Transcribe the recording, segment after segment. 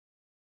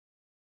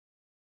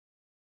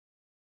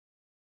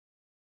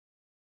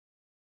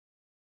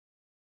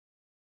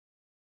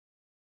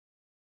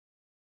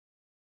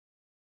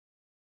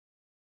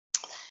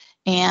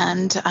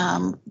And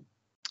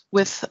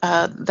with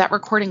that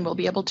recording, we'll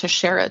be able to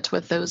share it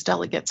with those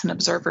delegates and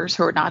observers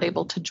who are not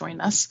able to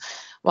join us.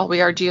 While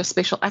we are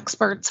geospatial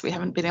experts, we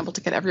haven't been able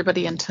to get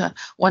everybody into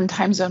one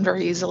time zone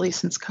very easily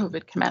since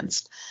COVID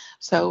commenced.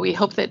 So we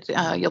hope that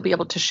you'll be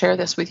able to share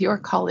this with your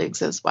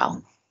colleagues as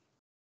well.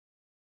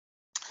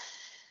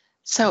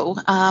 So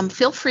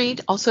feel free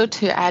also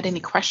to add any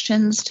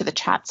questions to the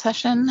chat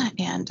session,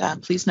 and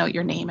please note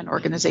your name and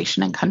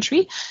organization and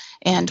country,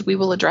 and we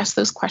will address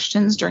those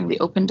questions during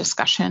the open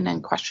discussion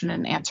and question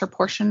and answer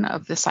portion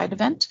of the side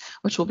event,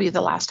 which will be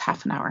the last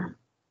half an hour.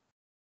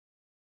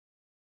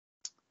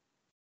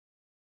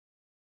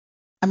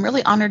 I'm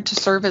really honored to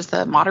serve as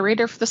the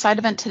moderator for the side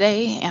event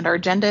today, and our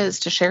agenda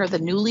is to share the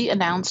newly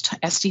announced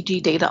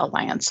SDG Data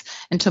Alliance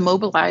and to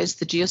mobilize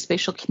the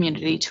geospatial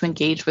community to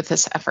engage with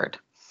this effort.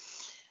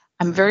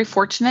 I'm very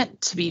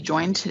fortunate to be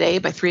joined today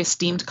by three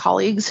esteemed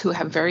colleagues who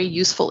have very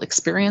useful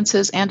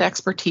experiences and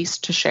expertise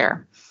to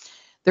share.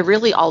 They're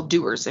really all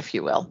doers, if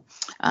you will,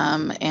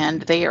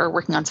 and they are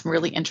working on some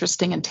really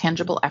interesting and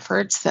tangible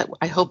efforts that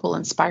I hope will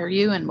inspire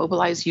you and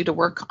mobilize you to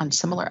work on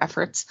similar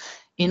efforts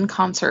in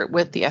concert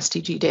with the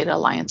SDG Data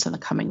Alliance in the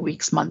coming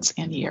weeks, months,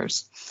 and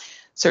years.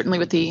 Certainly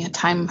with the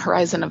time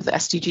horizon of the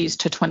SDGs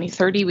to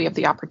 2030, we have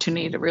the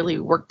opportunity to really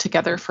work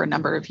together for a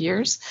number of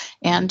years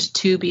and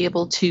to be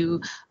able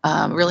to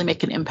really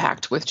make an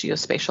impact with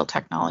geospatial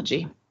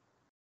technology.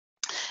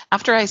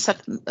 After I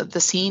set the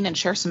scene and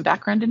share some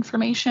background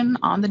information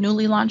on the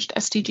newly launched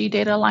SDG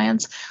Data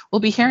Alliance,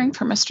 we'll be hearing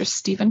from Mr.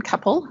 Stephen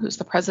Keppel, who's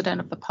the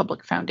president of the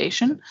Public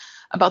Foundation,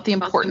 about the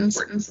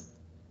importance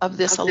of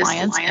this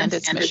alliance and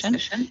its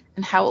mission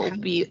and how it will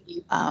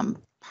be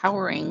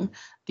powering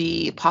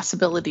the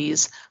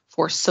possibilities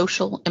for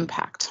social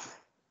impact.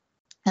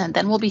 And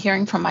then we'll be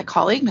hearing from my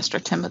colleague,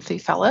 Mr. Timothy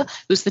Fella,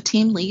 who's the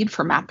team lead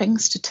for mapping,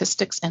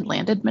 statistics, and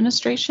land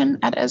administration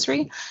at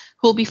Esri,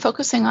 who will be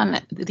focusing on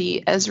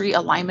the Esri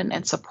alignment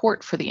and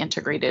support for the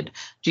Integrated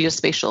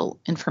Geospatial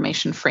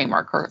Information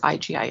Framework, or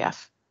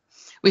IGIF.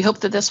 We hope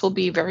that this will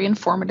be very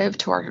informative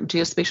to our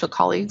geospatial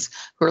colleagues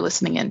who are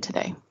listening in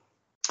today.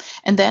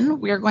 And then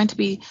we are going to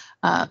be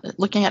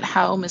looking at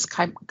how Ms.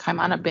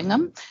 Kaimana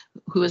Bingham,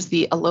 who is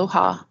the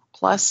Aloha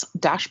Plus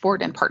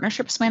Dashboard and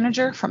Partnerships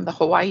Manager from the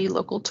Hawaii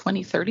Local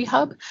 2030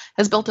 Hub,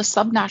 has built a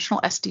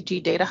subnational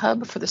SDG data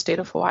hub for the state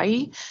of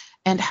Hawaii,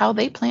 and how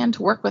they plan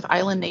to work with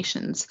island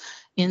nations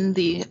in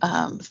the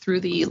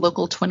through the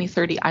Local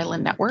 2030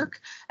 Island Network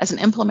as an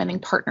implementing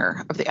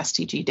partner of the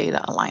SDG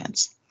Data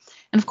Alliance.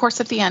 And of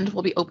course, at the end,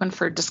 we'll be open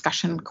for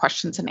discussion,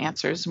 questions, and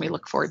answers, and we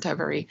look forward to a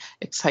very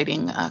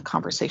exciting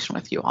conversation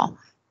with you all.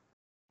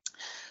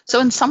 So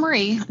in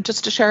summary,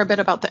 just to share a bit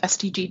about the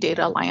SDG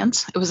Data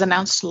Alliance, it was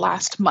announced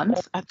last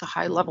month at the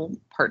high-level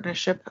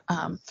partnership,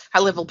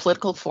 high-level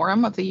political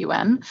forum of the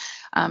UN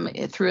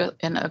through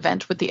an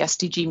event with the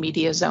SDG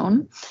Media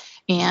Zone.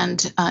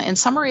 And in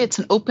summary, it's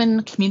an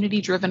open,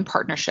 community-driven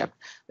partnership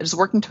that is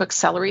working to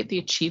accelerate the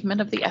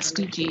achievement of the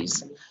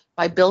SDGs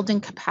by building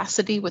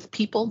capacity with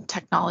people,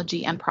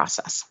 technology, and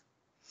process.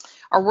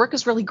 Our work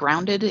is really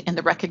grounded in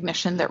the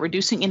recognition that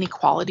reducing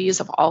inequalities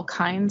of all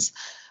kinds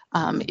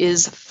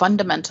is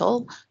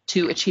fundamental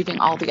to achieving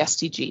all the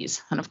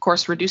SDGs. And of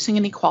course, reducing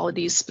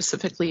inequalities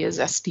specifically is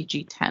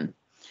SDG 10.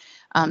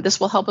 This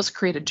will help us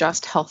create a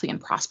just, healthy, and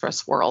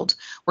prosperous world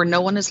where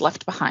no one is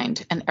left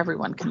behind and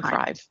everyone can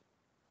thrive.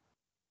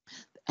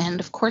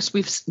 And of course,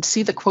 we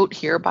see the quote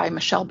here by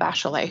Michelle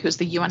Bachelet, who's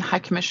the UN High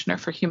Commissioner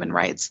for Human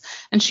Rights.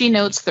 And she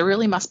notes there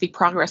really must be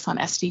progress on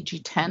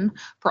SDG 10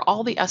 for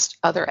all the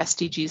other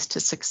SDGs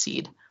to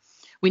succeed.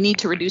 We need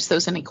to reduce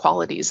those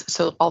inequalities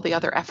so all the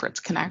other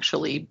efforts can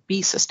actually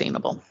be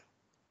sustainable.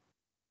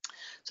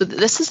 So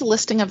this is a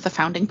listing of the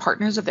founding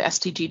partners of the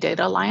SDG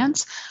Data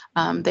Alliance.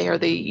 They are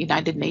the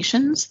United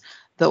Nations,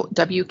 the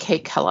W.K.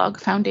 Kellogg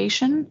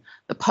Foundation,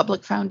 the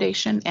Public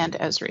Foundation, and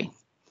Esri.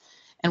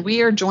 And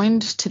we are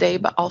joined today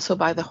but also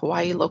by the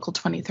Hawaii Local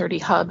 2030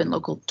 Hub and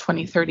Local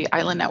 2030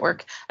 Island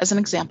Network as an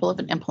example of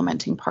an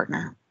implementing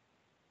partner.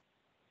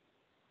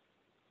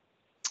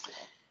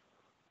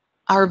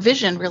 Our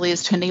vision really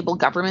is to enable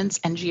governments,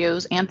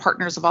 NGOs, and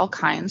partners of all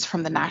kinds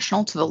from the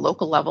national to the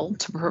local level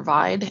to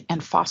provide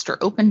and foster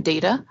open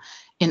data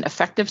in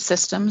effective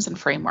systems and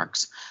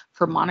frameworks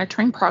for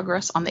monitoring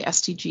progress on the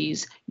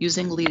SDGs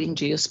using leading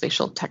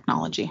geospatial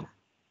technology.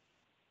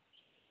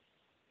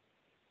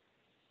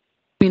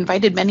 We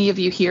invited many of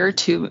you here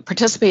to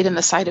participate in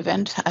the side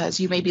event, as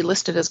you may be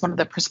listed as one of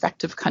the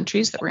prospective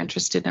countries that we're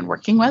interested in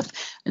working with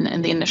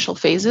in the initial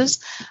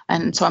phases.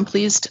 And so I'm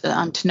pleased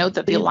to note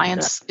that the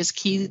Alliance is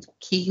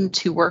keen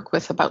to work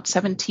with about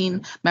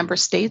 17 member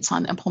states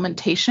on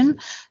implementation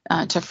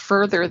to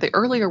further the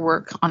earlier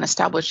work on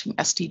establishing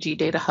SDG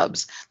data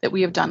hubs that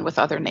we have done with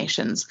other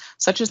nations,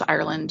 such as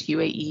Ireland,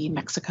 UAE,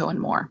 Mexico, and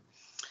more.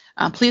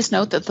 Please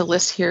note that the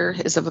list here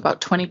is of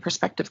about 20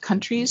 prospective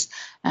countries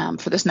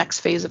for this next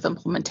phase of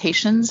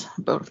implementations,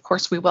 but of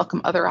course we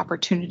welcome other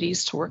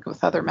opportunities to work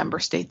with other member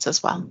states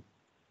as well.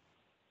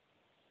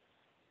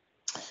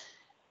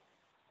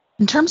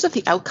 In terms of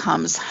the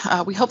outcomes,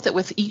 we hope that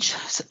with each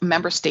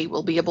member state,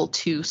 we'll be able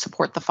to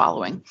support the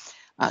following: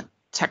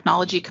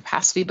 technology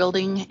capacity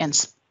building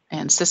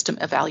and system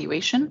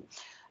evaluation,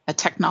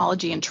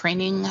 technology and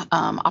training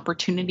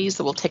opportunities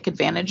that will take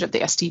advantage of the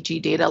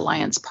SDG Data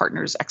Alliance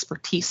partners'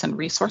 expertise and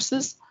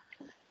resources,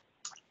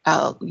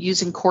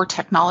 using core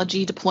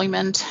technology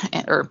deployment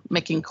or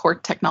making core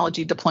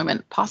technology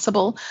deployment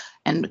possible,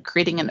 and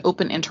creating an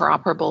open,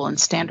 interoperable, and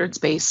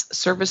standards-based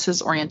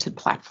services-oriented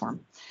platform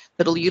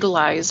that'll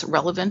utilize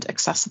relevant,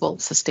 accessible,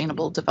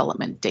 sustainable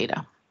development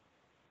data.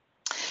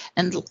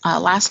 And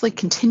lastly,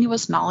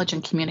 continuous knowledge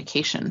and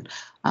communication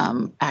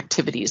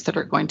activities that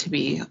are going to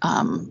be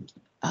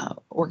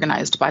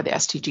organized by the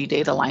SDG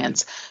Data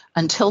Alliance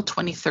until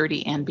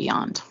 2030 and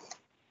beyond.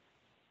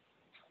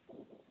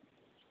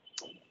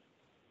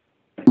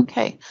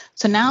 Okay,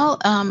 so now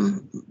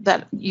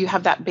that you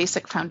have that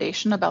basic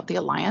foundation about the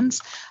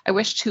Alliance, I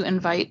wish to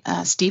invite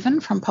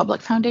Stephen from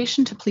Public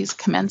Foundation to please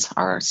commence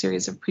our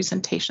series of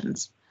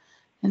presentations.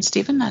 And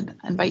Stephen, I'd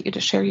invite you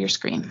to share your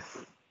screen.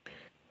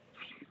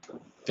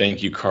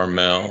 Thank you,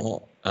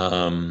 Carmel.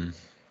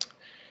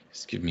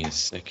 Just give me a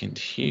second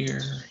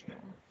here.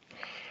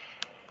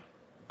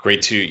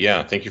 Great to,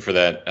 yeah, thank you for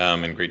that,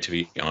 and great to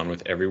be on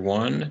with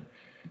everyone.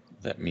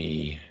 Let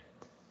me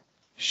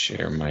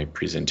share my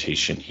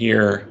presentation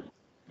here.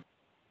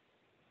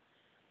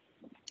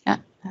 Yeah,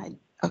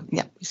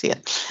 yeah, we see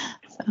it.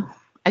 So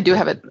I do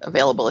have it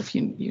available if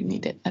you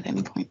need it at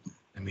any point.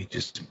 Let me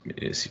just see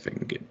if I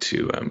can get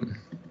to,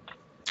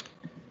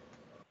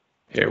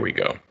 here we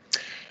go.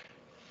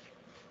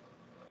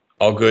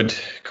 All good,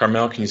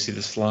 Carmel, can you see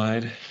the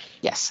slide?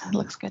 Yes, it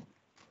looks good.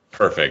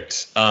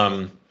 Perfect.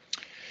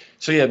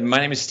 So yeah, my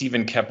name is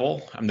Stephen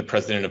Keppel. I'm the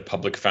president of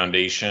Public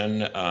Foundation.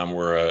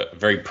 We're a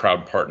very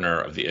proud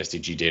partner of the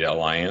SDG Data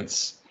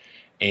Alliance.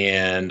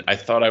 And I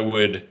thought I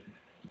would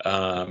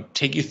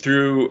take you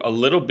through a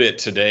little bit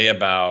today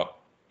about,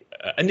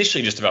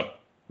 initially just about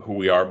who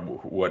we are,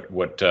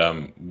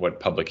 what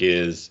Public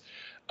is,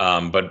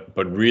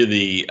 but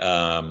really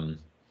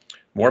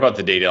more about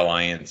the Data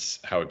Alliance,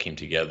 how it came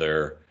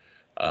together,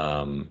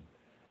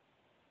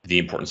 the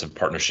importance of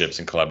partnerships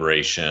and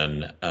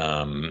collaboration,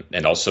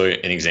 and also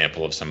an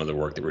example of some of the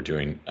work that we're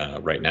doing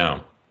right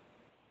now.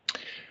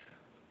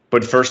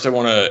 But first, I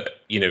want to,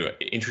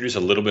 introduce a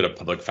little bit of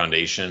Public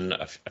Foundation.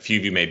 A few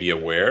of you may be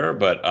aware,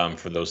 but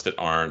for those that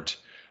aren't,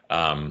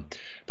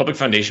 Public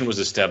Foundation was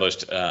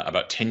established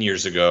about 10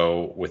 years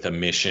ago with a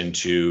mission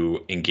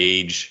to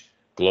engage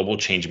global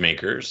change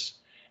makers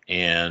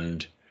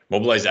and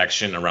mobilize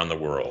action around the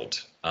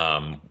world.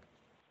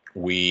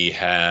 We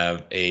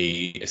have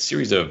a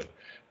series of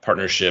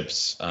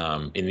partnerships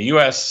in the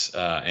US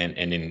and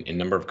in a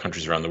number of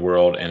countries around the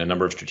world, and a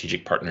number of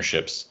strategic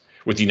partnerships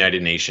with the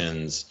United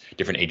Nations,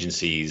 different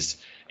agencies,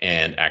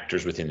 and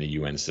actors within the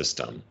UN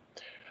system.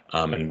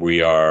 And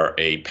we are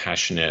a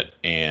passionate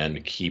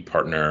and key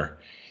partner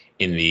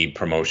in the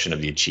promotion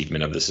of the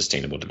achievement of the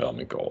Sustainable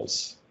Development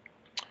Goals.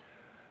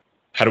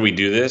 How do we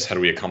do this? How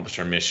do we accomplish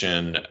our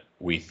mission?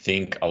 We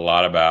think a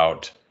lot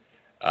about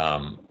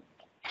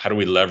how do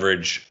we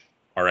leverage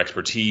our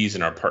expertise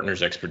and our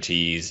partners'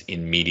 expertise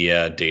in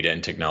media, data,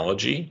 and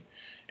technology,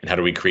 and how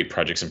do we create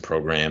projects and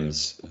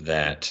programs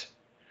that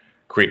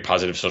create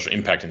positive social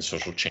impact and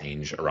social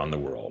change around the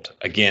world.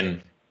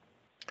 Again,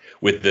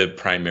 with the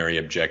primary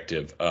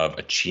objective of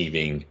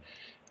achieving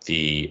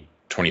the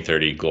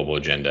 2030 global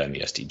agenda and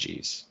the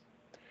SDGs.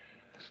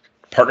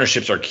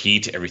 Partnerships are key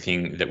to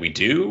everything that we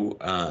do,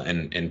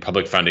 and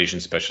Public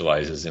Foundation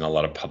specializes in a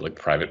lot of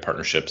public-private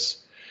partnerships.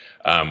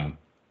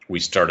 We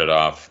started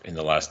off in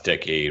the last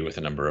decade with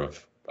a number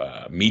of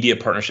media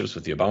partnerships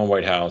with the Obama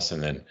White House,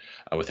 and then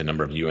with a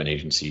number of UN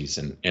agencies,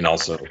 and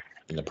also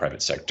in the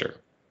private sector.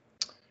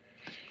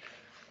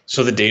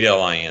 So the Data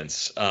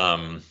Alliance,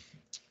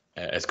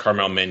 as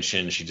Carmel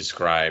mentioned, she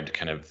described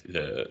kind of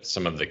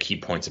some of the key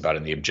points about it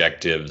and the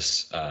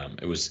objectives.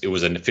 It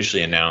was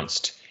officially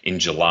announced in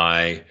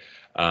July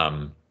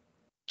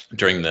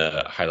during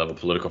the high-level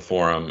political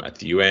forum at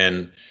the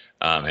UN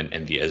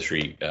and the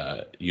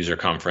ESRI user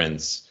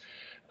conference.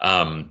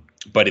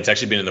 But it's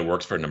actually been in the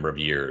works for a number of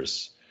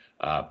years.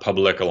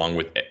 Public, along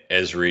with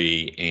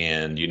ESRI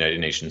and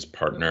United Nations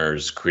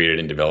partners, created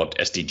and developed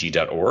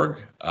SDG.org,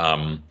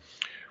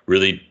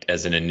 really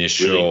as an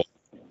initial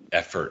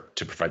effort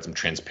to provide some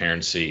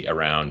transparency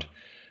around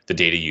the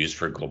data used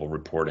for global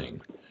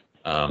reporting.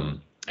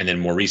 And then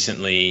more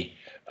recently,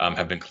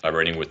 have been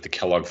collaborating with the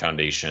Kellogg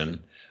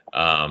Foundation,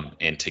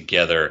 and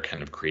together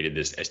kind of created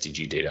this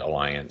SDG Data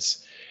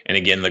Alliance. And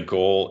again, the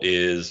goal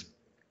is,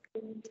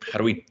 how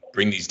do we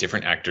bring these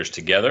different actors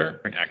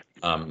together,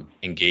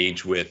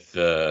 engage with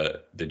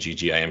the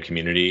GGIM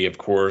community, of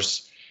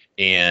course,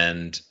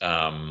 and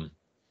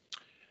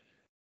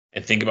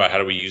think about how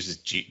do we use this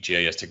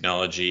GIS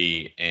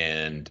technology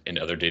and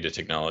other data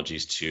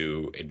technologies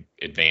to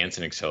advance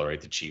and accelerate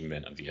the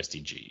achievement of the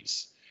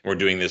SDGs. We're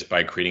doing this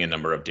by creating a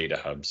number of data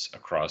hubs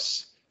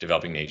across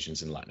developing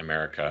nations in Latin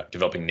America,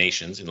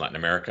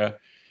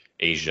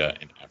 Asia,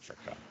 and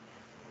Africa.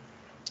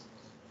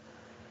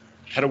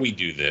 how do we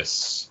do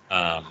this?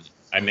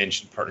 I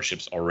mentioned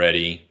partnerships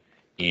already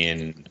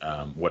in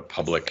what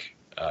Public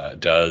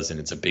does, and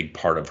it's a big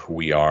part of who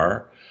we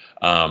are.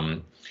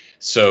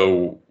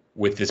 So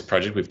with this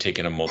project, we've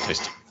taken a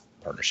multi-state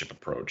partnership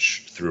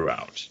approach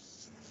throughout.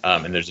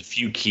 And there's a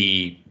few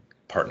key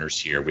partners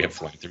here. We have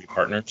philanthropy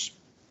partners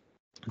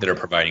that are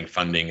providing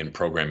funding and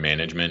program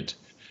management.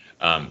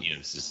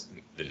 This is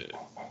the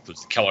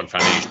Kellogg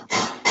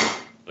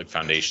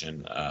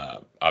Foundation,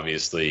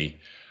 obviously.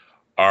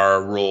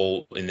 Our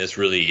role in this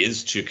really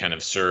is to kind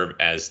of serve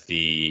as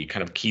the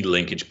kind of key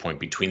linkage point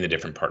between the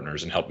different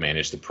partners and help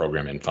manage the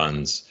program and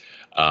funds,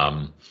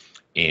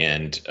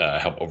 and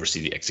help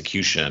oversee the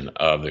execution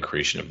of the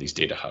creation of these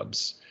data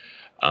hubs.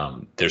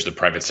 There's the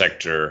private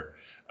sector,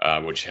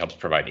 which helps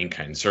provide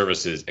in-kind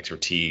services,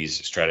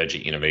 expertise,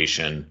 strategy,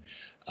 innovation.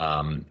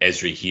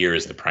 Esri here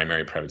is the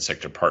primary private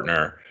sector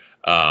partner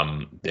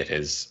that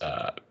has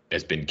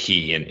been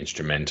key and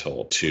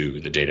instrumental to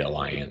the Data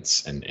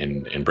Alliance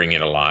and bringing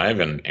it alive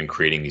and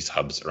creating these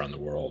hubs around the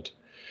world.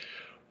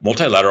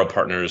 Multilateral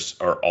partners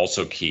are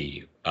also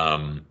key.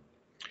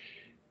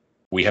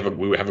 We have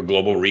a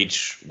global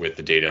reach with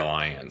the Data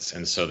Alliance,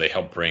 and so they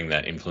help bring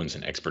that influence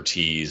and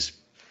expertise.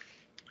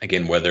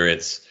 Again, whether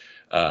it's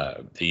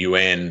the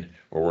UN,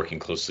 we're working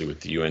closely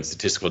with the UN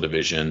Statistical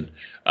Division,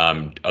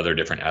 other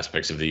different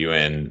aspects of the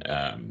UN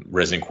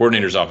resident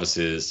coordinators'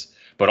 offices,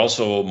 but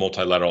also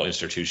multilateral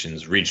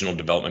institutions, regional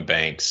development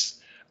banks,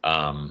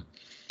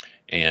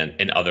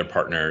 and other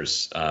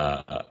partners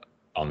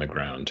on the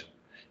ground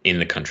in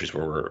the countries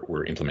where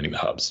we're implementing the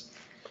hubs.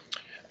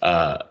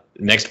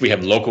 Next, we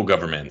have local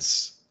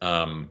governments,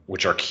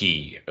 which are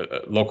key.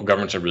 Local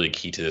governments are really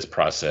key to this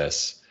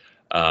process.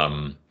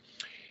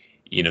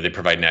 They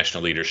provide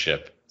national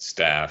leadership,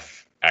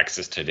 staff,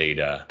 access to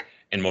data,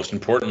 and most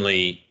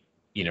importantly,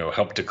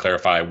 help to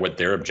clarify what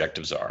their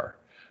objectives are.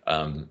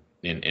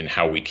 And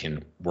how we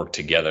can work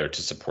together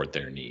to support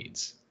their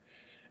needs.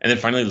 And then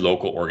finally,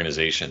 local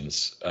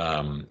organizations.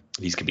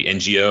 These could be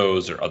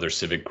NGOs or other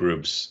civic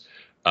groups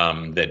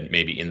that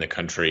may be in the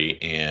country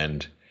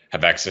and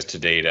have access to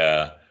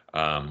data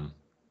and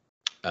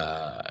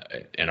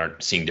are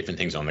seeing different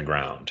things on the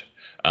ground.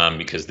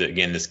 Because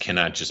again, this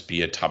cannot just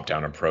be a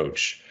top-down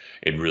approach.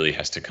 It really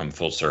has to come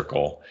full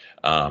circle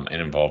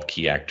and involve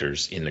key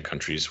actors in the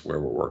countries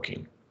where we're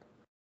working.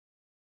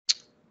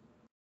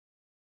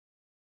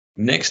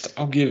 Next,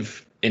 I'll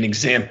give an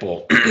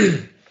example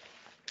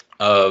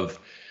of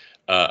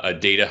a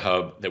data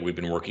hub that we've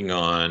been working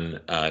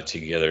on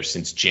together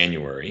since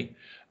January.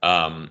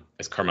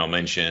 As Carmel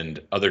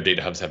mentioned, other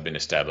data hubs have been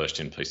established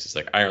in places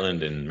like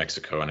Ireland and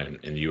Mexico and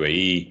in the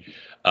UAE.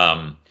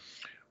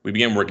 We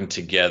began working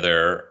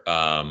together,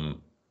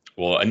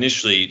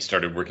 initially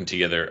started working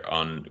together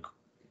on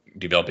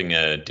developing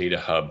a data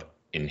hub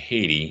in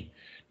Haiti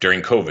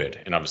during COVID,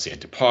 and obviously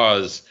had to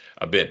pause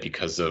a bit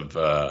because of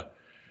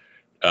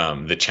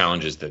the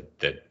challenges that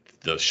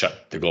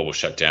the global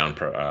shutdown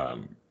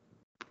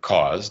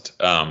caused.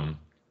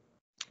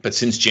 But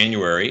since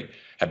January,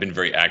 have been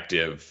very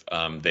active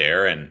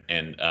there, and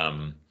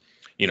I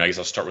guess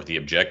I'll start with the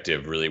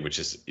objective really, which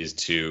is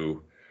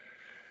to,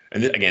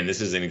 and again,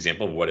 this is an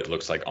example of what it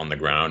looks like on the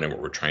ground and what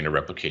we're trying to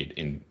replicate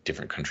in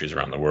different countries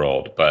around the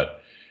world.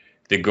 But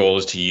the goal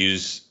is to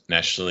use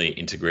nationally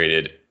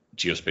integrated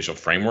geospatial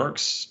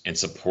frameworks and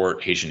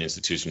support Haitian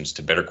institutions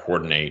to better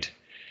coordinate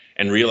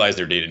and realize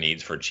their data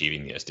needs for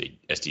achieving the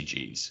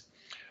SDGs.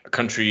 A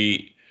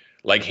country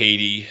like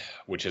Haiti,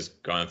 which has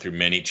gone through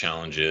many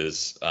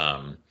challenges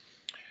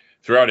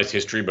throughout its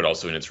history, but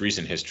also in its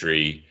recent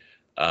history,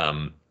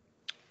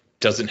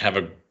 doesn't have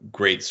a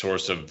great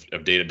source of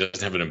data,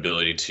 doesn't have an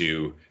ability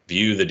to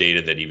view the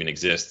data that even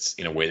exists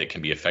in a way that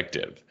can be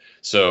effective.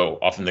 So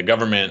often the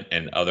government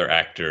and other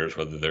actors,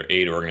 whether they're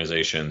aid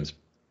organizations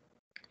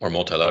or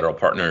multilateral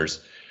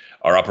partners,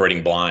 are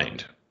operating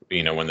blind,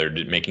 when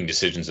they're making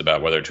decisions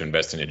about whether to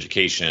invest in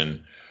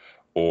education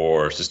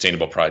or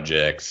sustainable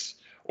projects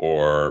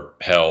or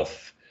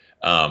health.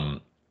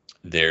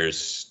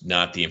 There's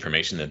not the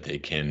information that they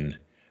can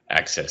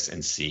access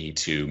and see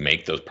to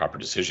make those proper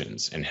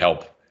decisions and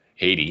help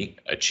Haiti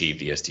achieve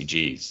the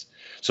SDGs.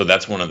 So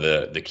that's one of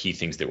the key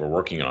things that we're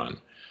working on.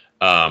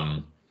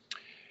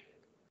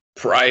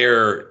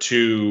 Prior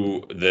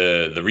to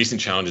the recent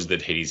challenges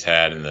that Haiti's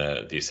had and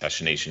the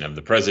assassination of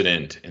the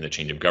president and the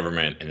change of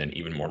government, and then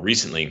even more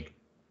recently,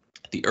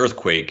 the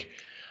earthquake,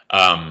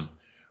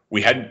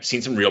 we had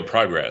seen some real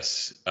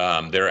progress.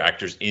 There are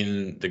actors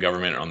in the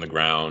government on the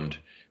ground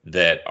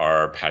that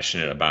are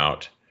passionate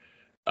about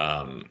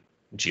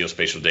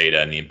geospatial data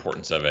and the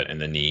importance of it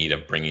and the need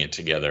of bringing it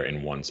together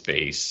in one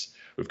space.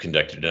 We've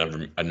conducted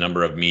a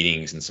number of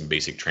meetings and some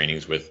basic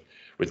trainings with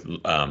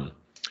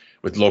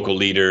local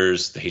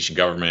leaders, the Haitian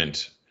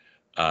government,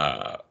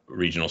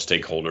 regional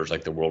stakeholders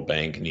like the World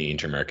Bank and the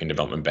Inter-American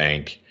Development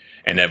Bank,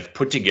 and have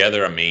put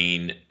together a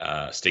main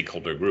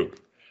stakeholder group.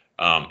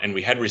 And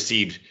we had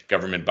received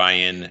government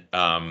buy-in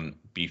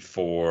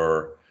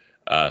before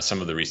some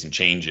of the recent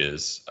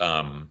changes.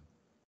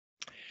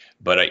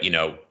 But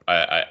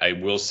I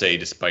will say,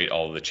 despite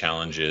all of the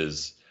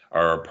challenges,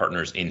 our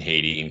partners in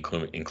Haiti,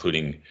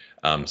 including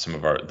some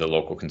of the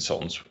local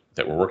consultants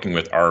that we're working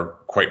with, are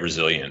quite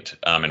resilient,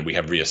 and we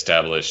have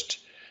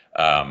reestablished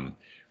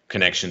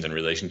connections and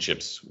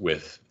relationships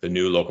with the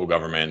new local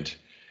government,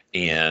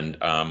 and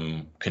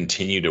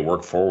continue to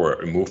move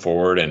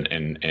forward,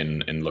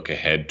 and look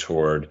ahead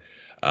toward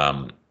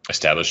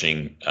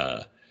establishing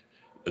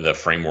the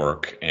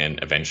framework and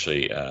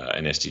eventually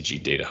an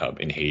SDG data hub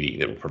in Haiti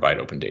that will provide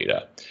open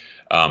data.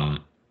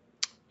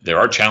 There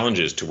are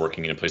challenges to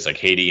working in a place like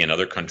Haiti and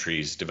other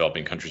countries,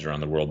 developing countries around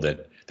the world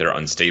that are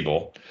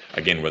unstable,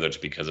 again, whether it's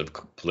because of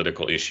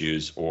political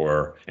issues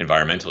or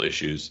environmental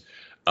issues.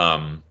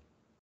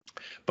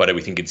 But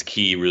we think it's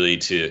key really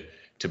to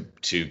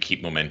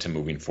keep momentum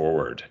moving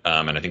forward.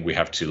 And I think we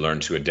have to learn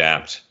to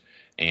adapt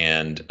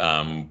and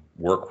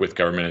work with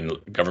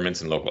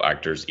governments and local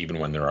actors even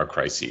when there are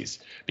crises,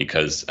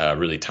 because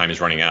really time is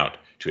running out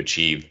to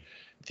achieve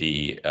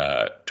the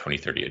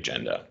 2030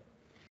 agenda.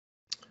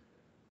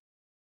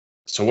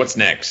 So what's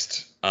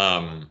next?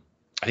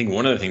 I think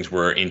one of the things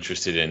we're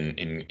interested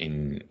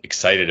in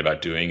excited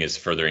about doing is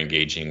further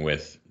engaging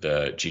with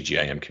the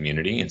GGIM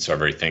community, and so I'm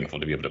very thankful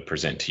to be able to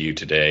present to you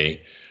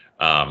today.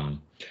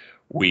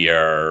 We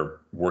are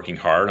working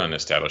hard on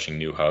establishing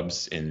new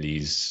hubs in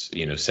these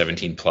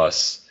 17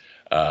 plus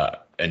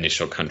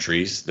initial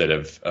countries that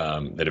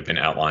have been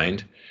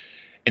outlined,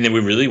 and then we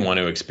really want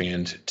to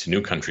expand to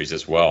new countries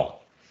as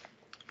well.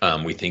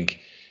 We think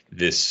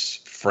this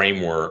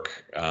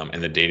framework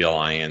and the Data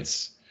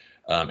Alliance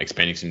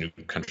expanding to new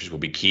countries will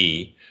be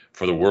key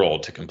for the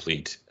world to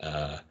complete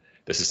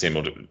the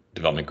Sustainable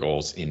Development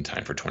Goals in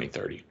time for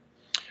 2030.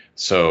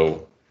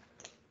 So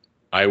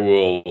I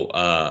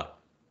will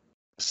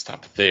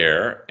stop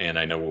there, and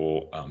I know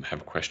we'll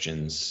have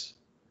questions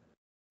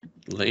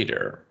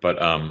later, but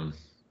let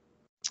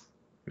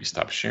me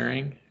stop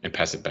sharing and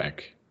pass it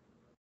back.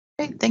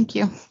 Great, thank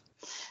you.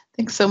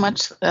 Thanks so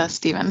much,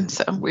 Stephen.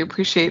 So we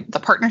appreciate the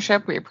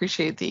partnership. We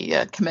appreciate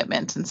the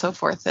commitment and so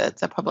forth that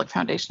the Public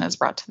Foundation has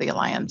brought to the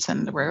Alliance,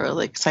 and we're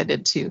really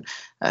excited to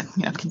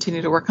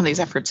continue to work on these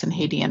efforts in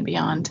Haiti and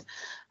beyond.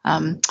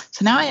 So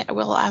now I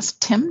will ask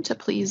Tim to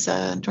please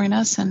join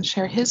us and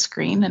share his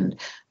screen, and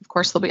of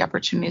course there'll be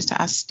opportunities to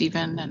ask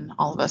Stephen and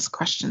all of us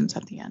questions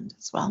at the end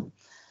as well.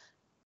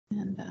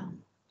 And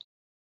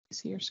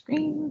see your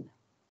screen.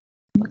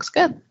 Looks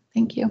good.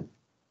 Thank you,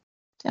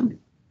 Tim.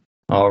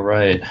 All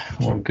right.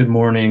 Well, good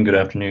morning, good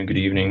afternoon, good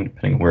evening,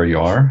 depending on where you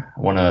are. I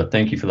want to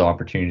thank you for the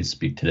opportunity to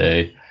speak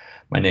today.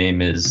 My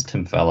name is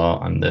Tim Fella.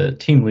 I'm the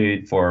team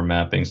lead for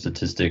mapping,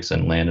 statistics,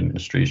 and land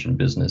administration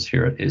business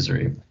here at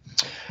ISRI.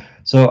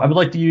 So I would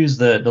like to use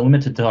the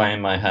limited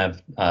time I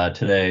have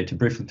today to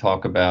briefly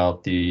talk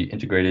about the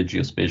Integrated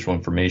Geospatial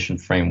Information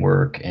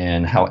Framework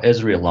and how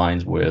ESRI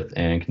aligns with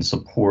and can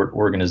support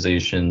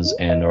organizations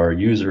and our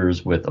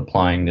users with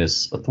applying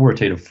this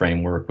authoritative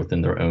framework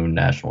within their own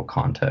national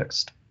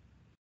context.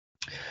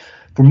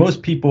 For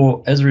most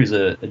people, ESRI is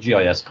a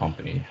GIS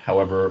company.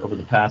 However, over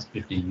the past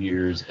 50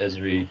 years,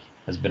 ESRI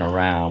has been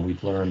around.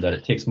 We've learned that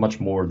it takes much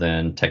more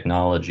than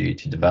technology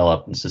to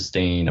develop and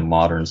sustain a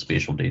modern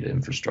spatial data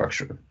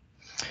infrastructure.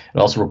 It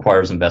also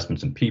requires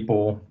investments in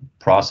people,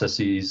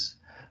 processes,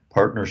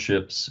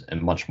 partnerships,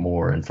 and much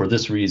more. And for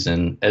this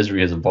reason,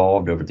 ESRI has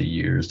evolved over the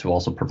years to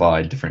also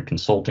provide different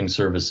consulting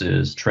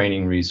services,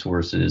 training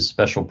resources,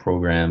 special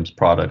programs,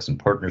 products, and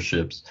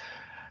partnerships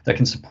that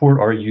can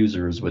support our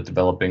users with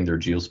developing their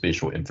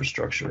geospatial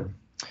infrastructure.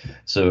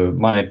 So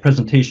my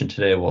presentation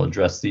today will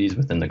address these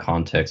within the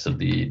context of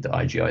the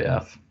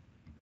IGIF.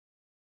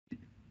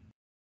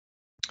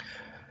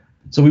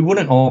 So we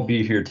wouldn't all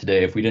be here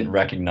today if we didn't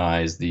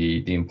recognize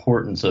the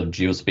importance of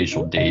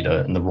geospatial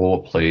data and the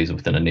role it plays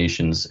within a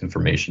nation's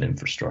information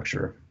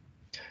infrastructure.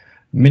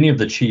 Many of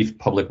the chief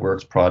public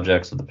works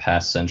projects of the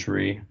past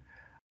century,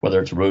 whether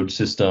it's road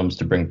systems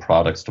to bring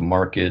products to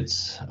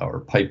markets,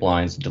 or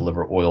pipelines to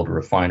deliver oil to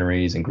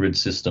refineries, and grid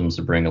systems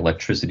to bring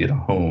electricity to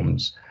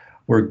homes,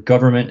 were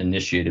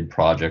government-initiated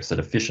projects that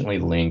efficiently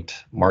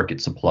linked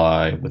market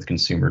supply with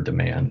consumer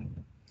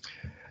demand.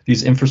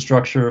 These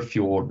infrastructure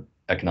fueled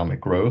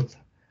economic growth,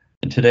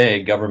 and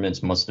today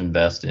governments must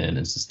invest in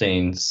and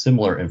sustain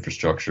similar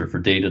infrastructure for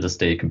data to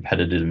stay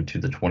competitive into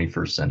the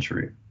 21st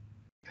century.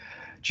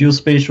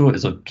 Geospatial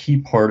is a key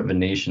part of a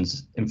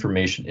nation's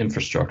information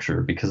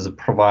infrastructure because it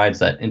provides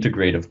that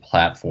integrative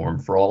platform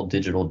for all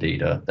digital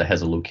data that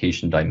has a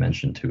location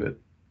dimension to it.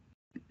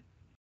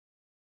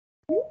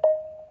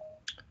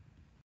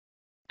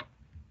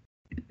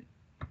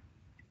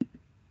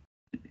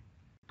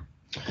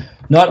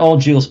 Not all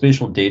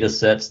geospatial data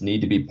sets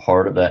need to be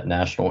part of that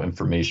national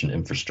information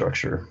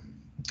infrastructure.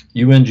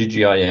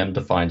 UNGGIM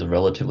defines a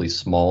relatively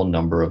small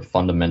number of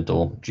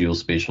fundamental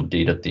geospatial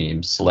data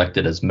themes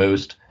selected as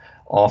most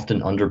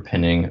often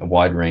underpinning a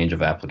wide range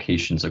of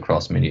applications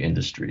across many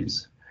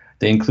industries.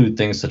 They include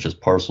things such as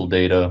parcel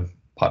data,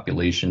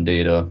 population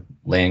data,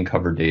 land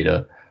cover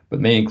data,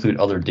 but may include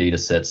other data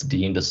sets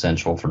deemed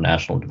essential for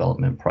national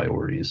development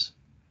priorities.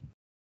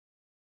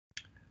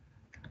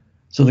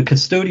 So the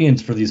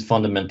custodians for these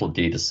fundamental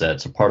data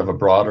sets are part of a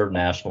broader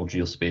national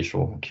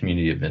geospatial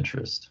community of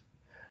interest.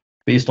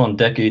 Based on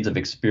decades of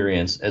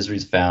experience,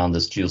 Esri's found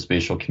this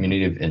geospatial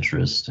community of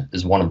interest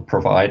is one of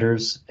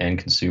providers and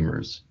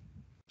consumers.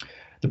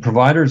 The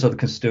providers are the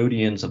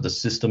custodians of the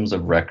systems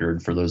of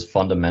record for those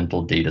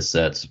fundamental data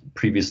sets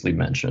previously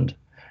mentioned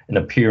and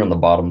appear on the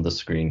bottom of the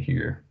screen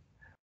here.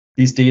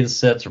 These data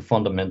sets are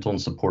fundamental in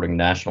supporting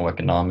national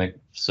economic,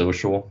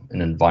 social,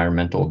 and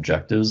environmental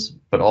objectives,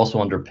 but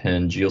also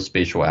underpin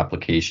geospatial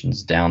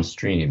applications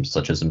downstream,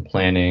 such as in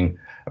planning,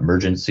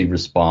 emergency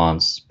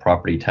response,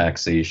 property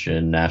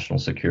taxation, national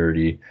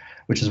security,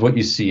 which is what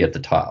you see at the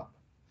top.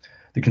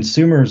 The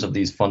consumers of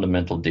these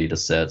fundamental data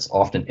sets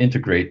often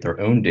integrate their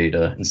own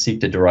data and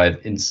seek to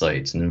derive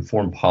insights and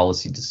inform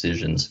policy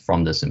decisions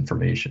from this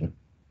information.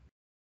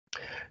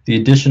 The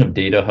addition of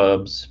data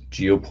hubs,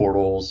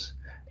 geoportals,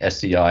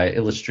 SDI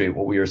illustrate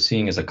what we are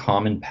seeing as a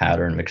common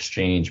pattern of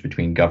exchange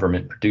between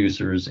government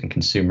producers and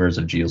consumers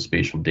of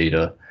geospatial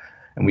data,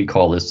 and we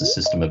call this the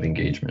system of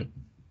engagement.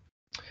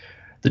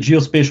 The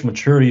geospatial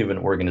maturity of an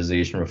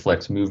organization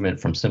reflects movement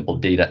from simple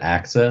data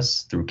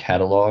access through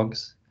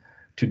catalogs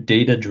to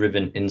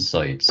data-driven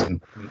insights and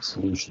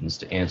solutions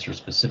to answer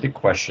specific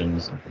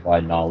questions and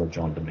provide knowledge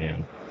on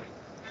demand.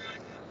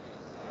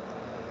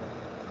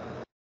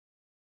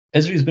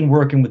 Esri has been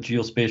working with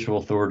geospatial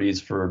authorities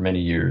for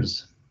many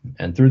years.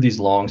 And through these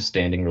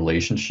long-standing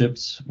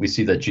relationships, we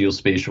see that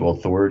geospatial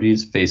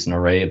authorities face an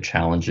array of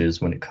challenges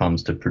when it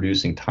comes to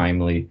producing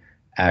timely,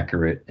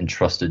 accurate, and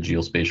trusted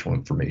geospatial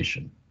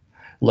information,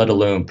 let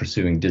alone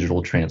pursuing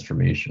digital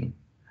transformation.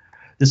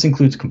 This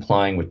includes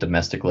complying with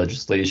domestic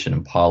legislation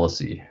and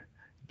policy,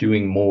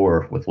 doing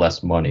more with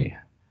less money,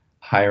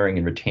 hiring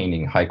and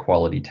retaining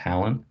high-quality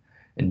talent,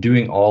 and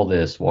doing all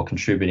this while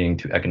contributing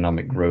to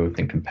economic growth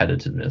and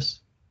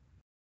competitiveness.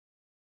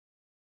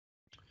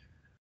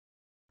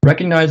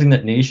 Recognizing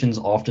that nations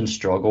often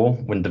struggle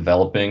when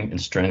developing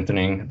and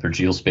strengthening their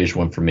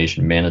geospatial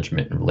information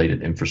management and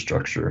related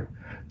infrastructure,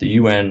 the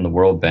UN and the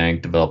World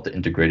Bank developed the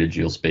Integrated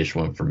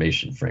Geospatial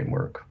Information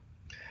Framework.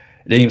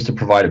 It aims to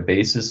provide a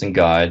basis and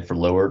guide for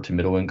lower to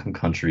middle income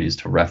countries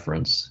to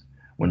reference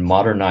when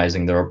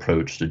modernizing their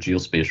approach to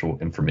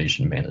geospatial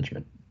information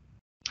management.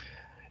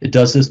 It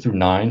does this through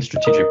 9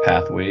 strategic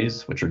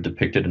pathways, which are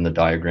depicted in the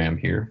diagram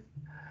here.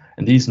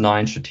 And these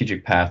 9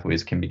 strategic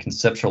pathways can be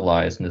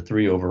conceptualized into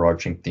 3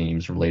 overarching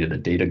themes related to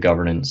data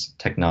governance,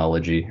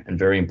 technology, and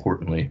very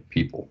importantly,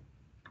 people.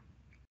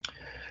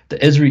 The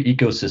Esri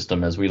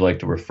ecosystem, as we like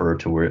to refer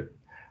to it,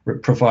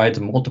 provides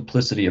a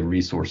multiplicity of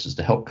resources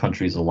to help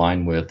countries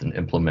align with and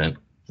implement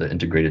the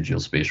Integrated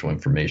Geospatial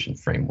Information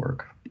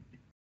Framework.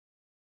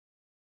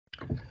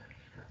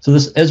 So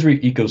this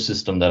Esri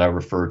ecosystem that I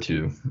refer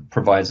to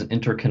provides an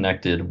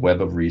interconnected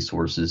web of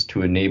resources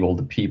to enable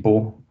the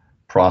people,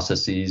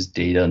 processes,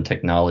 data, and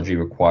technology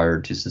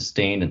required to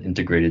sustain an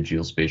integrated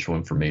geospatial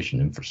information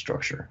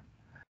infrastructure.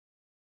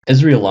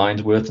 Esri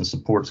aligns with and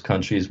supports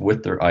countries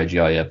with their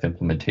IGIF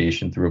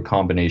implementation through a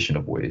combination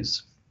of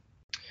ways.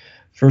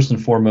 First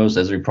and foremost,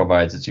 Esri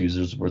provides its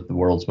users with the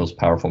world's most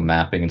powerful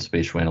mapping and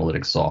spatial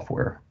analytics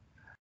software.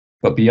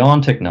 But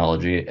beyond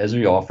technology,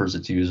 Esri offers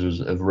its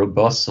users a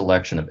robust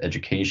selection of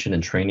education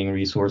and training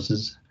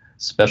resources,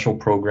 special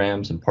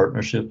programs and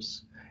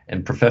partnerships,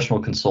 and professional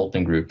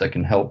consulting group that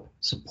can help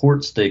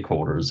support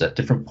stakeholders at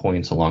different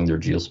points along their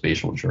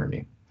geospatial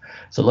journey.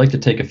 So I'd like to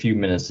take a few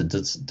minutes to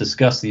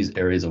discuss these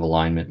areas of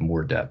alignment in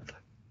more depth.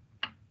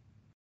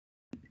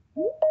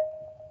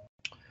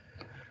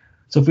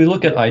 So if we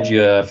look at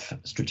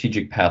IGIF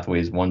strategic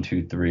pathways 1,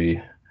 2,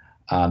 3,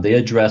 they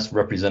address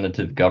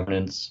representative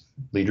governance,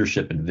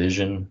 leadership and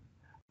vision,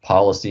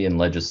 policy and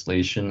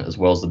legislation, as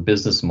well as the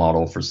business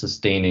model for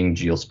sustaining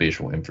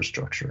geospatial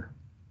infrastructure.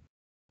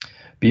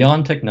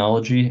 Beyond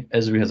technology,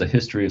 Esri has a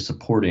history of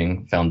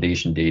supporting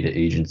foundation data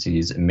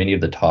agencies in many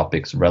of the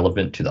topics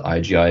relevant to the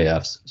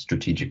IGIF's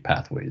strategic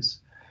pathways.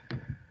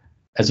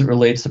 As it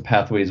relates to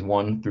pathways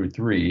 1 through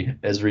 3,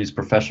 Esri's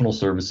professional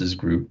services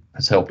group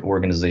has helped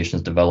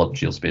organizations develop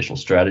geospatial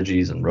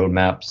strategies and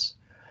roadmaps,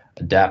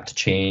 adapt to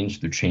change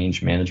through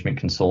change management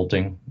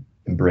consulting,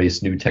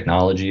 embrace new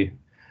technology,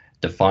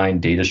 define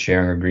data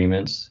sharing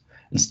agreements,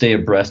 and stay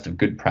abreast of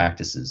good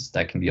practices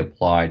that can be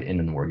applied in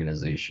an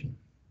organization.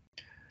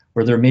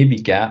 Where there may be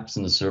gaps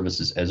in the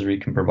services Esri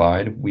can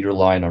provide, we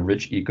rely on a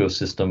rich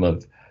ecosystem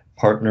of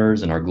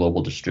partners in our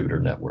global distributor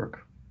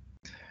network.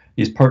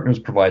 These partners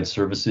provide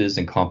services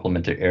in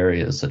complementary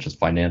areas such as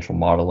financial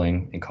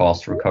modeling and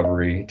cost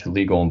recovery to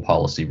legal and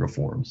policy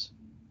reforms.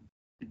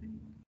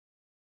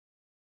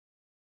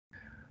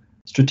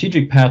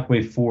 Strategic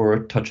Pathway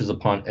 4 touches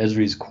upon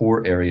Esri's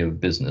core area of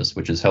business,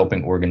 which is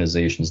helping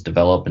organizations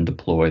develop and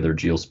deploy their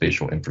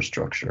geospatial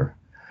infrastructure.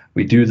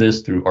 We do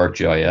this through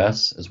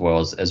ArcGIS, as well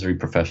as Esri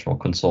Professional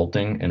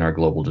Consulting and our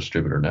global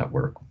distributor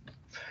network.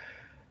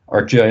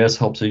 ArcGIS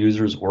helps our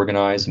users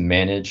organize and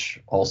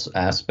manage all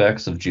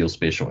aspects of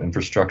geospatial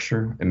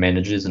infrastructure. It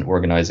manages and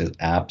organizes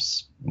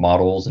apps,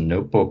 models, and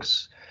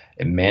notebooks.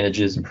 It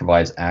manages and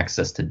provides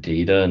access to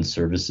data and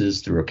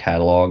services through a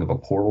catalog of a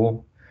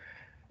portal.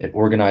 It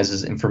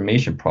organizes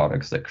information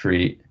products that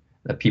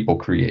people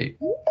create.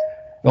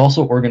 It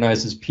also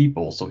organizes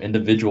people, so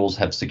individuals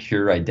have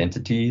secure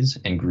identities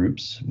and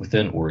groups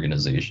within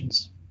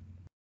organizations.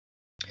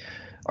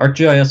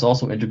 ArcGIS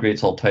also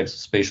integrates all types of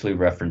spatially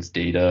referenced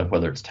data,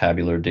 whether it's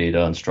tabular data,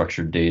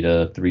 unstructured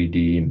data,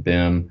 3D, and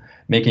BIM,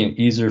 making it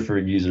easier for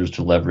users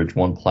to leverage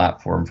one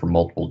platform for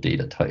multiple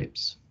data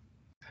types.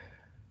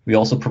 We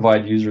also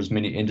provide users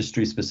many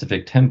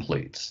industry-specific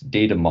templates,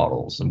 data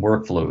models, and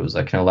workflows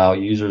that can allow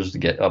users to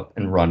get up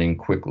and running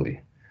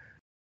quickly.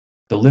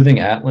 The Living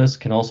Atlas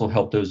can also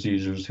help those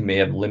users who may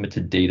have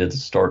limited data to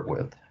start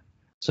with.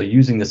 So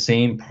using the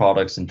same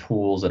products and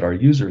tools that our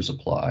users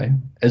apply,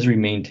 Esri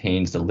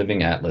maintains the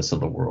Living Atlas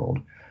of the world.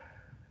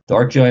 The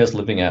ArcGIS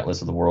Living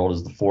Atlas of the world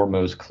is the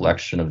foremost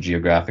collection of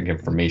geographic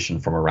information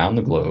from around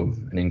the globe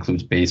and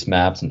includes base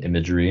maps and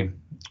imagery,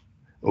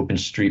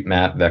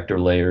 OpenStreetMap vector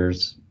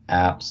layers,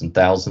 apps, and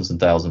thousands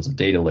of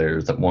data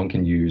layers that one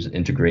can use and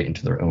integrate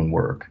into their own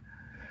work.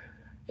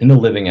 In the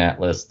Living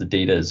Atlas, the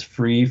data is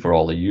free for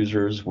all the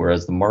users,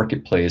 whereas the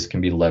marketplace can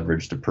be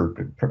leveraged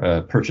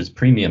to purchase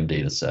premium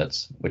data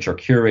sets, which are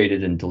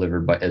curated and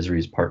delivered by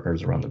Esri's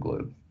partners around the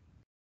globe.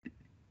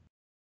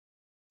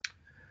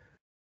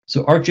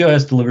 So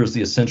ArcGIS delivers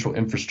the essential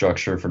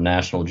infrastructure for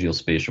national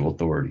geospatial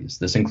authorities.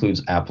 This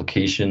includes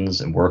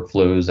applications and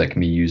workflows that can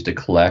be used to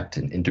collect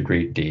and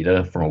integrate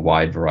data from a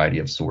wide variety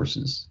of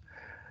sources.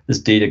 This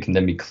data can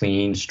then be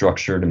cleaned,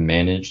 structured, and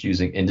managed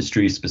using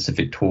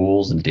industry-specific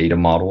tools and data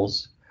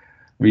models.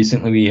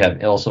 Recently, we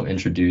have also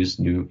introduced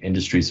new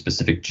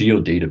industry-specific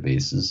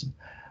geodatabases,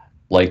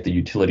 like the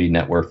Utility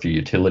Network for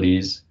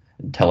Utilities,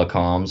 and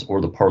Telecoms,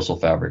 or the Parcel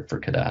Fabric for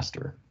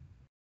Cadastre.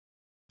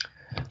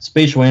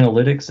 Spatial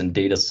analytics and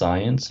data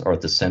science are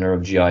at the center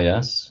of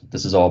GIS.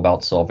 This is all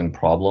about solving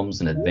problems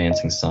and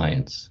advancing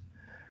science.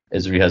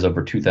 Esri has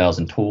over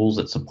 2,000 tools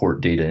that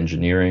support data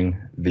engineering,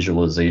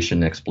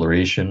 visualization,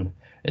 exploration,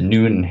 and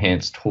new and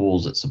enhanced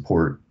tools that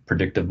support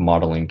predictive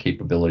modeling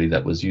capability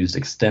that was used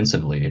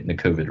extensively in the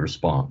COVID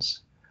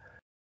response.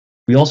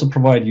 We also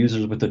provide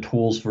users with the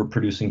tools for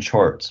producing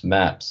charts,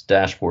 maps,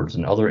 dashboards,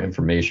 and other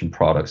information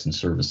products and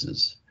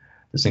services.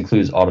 This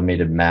includes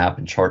automated map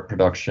and chart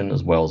production,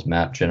 as well as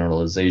map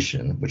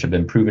generalization, which have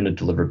been proven to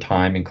deliver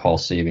time and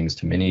cost savings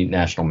to many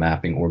national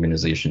mapping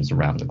organizations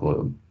around the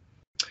globe.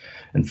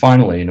 And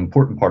finally, an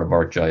important part of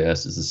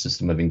ArcGIS is the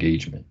system of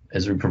engagement.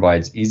 Esri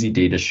provides easy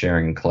data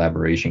sharing and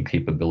collaboration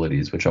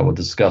capabilities, which I will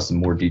discuss in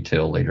more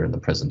detail later in the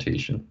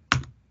presentation.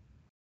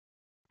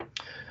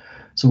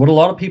 So what a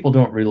lot of people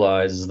don't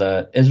realize is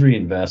that Esri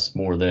invests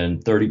more than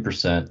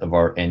 30% of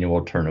our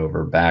annual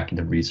turnover back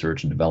into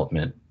research and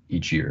development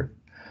each year.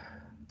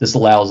 This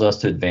allows us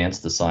to advance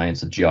the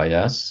science of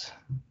GIS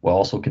while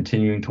also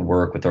continuing to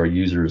work with our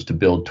users to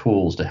build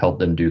tools to help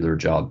them do their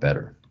job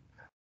better.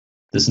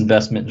 This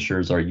investment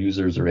ensures our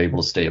users are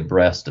able to stay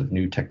abreast of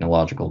new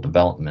technological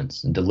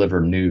developments and deliver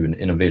new and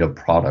innovative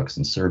products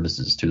and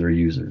services to their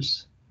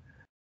users.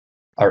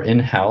 Our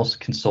in-house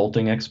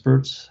consulting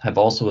experts have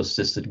also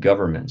assisted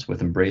governments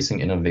with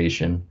embracing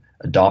innovation,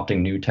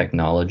 adopting new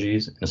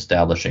technologies, and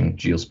establishing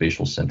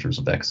geospatial centers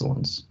of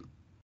excellence.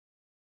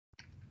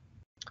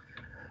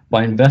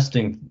 By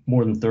investing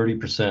more than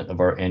 30% of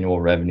our annual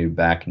revenue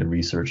back into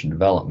research and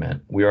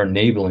development, we are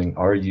enabling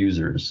our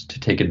users to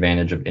take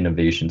advantage of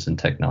innovations in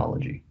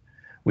technology.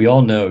 We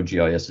all know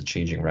GIS is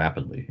changing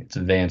rapidly. It's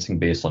advancing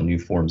based on new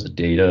forms of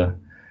data,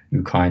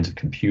 new kinds of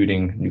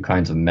computing, new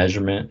kinds of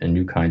measurement, and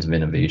new kinds of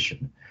innovation.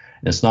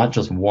 And it's not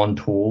just one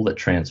tool that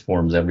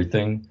transforms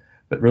everything,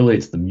 but really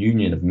it's the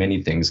union of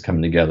many things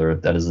coming together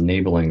that is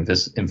enabling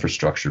this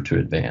infrastructure to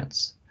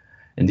advance.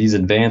 And these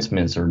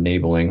advancements are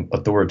enabling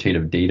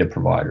authoritative data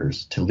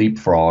providers to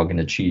leapfrog and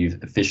achieve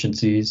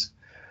efficiencies,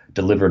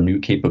 deliver new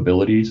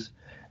capabilities,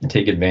 and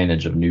take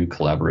advantage of new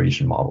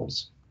collaboration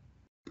models.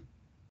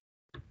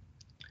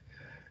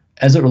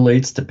 As it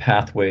relates to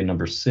pathway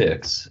number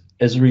 6,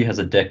 Esri has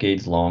a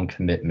decades-long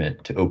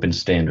commitment to open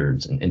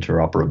standards and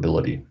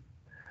interoperability.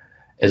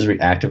 Esri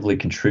actively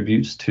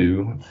contributes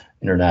to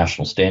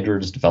international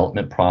standards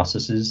development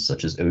processes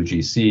such as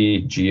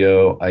OGC,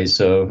 GEO,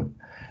 ISO,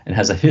 and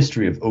has a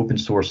history of open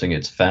sourcing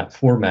its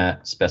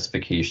format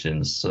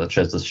specifications, such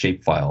as the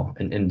shapefile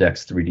and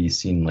index 3D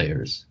scene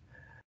layers.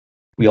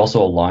 We also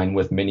align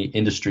with many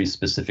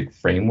industry-specific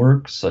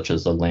frameworks, such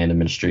as the Land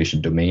Administration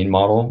Domain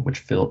Model, which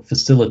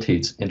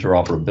facilitates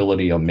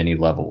interoperability on many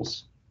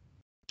levels.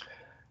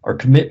 Our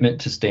commitment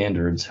to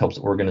standards helps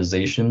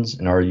organizations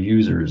and our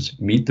users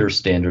meet their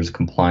standards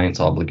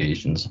compliance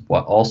obligations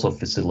while also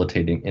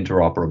facilitating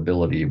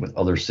interoperability with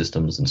other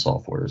systems and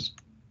softwares.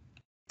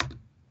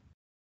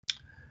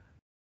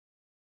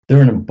 There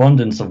are an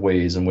abundance of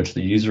ways in which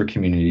the user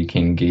community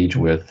can engage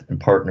with and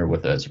partner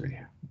with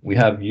Esri. We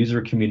have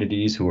user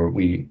communities who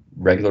we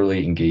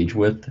regularly engage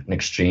with and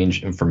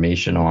exchange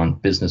information on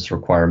business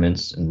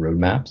requirements and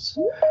roadmaps.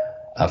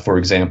 For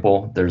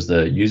example, there's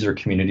the user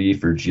community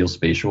for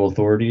geospatial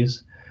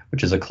authorities,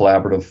 which is a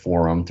collaborative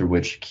forum through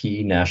which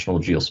key national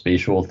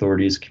geospatial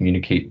authorities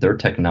communicate their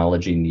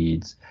technology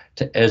needs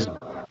to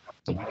Esri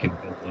so we can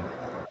build them.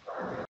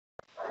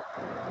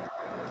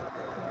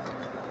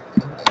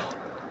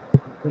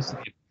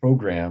 Diversity of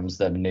programs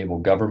that enable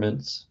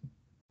governments,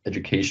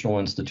 educational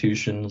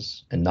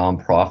institutions, and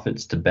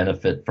nonprofits to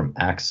benefit from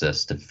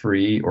access to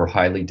free or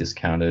highly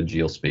discounted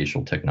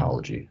geospatial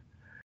technology.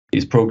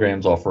 These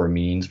programs offer a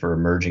means for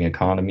emerging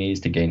economies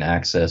to gain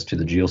access to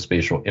the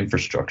geospatial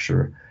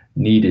infrastructure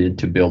needed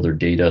to build their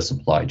data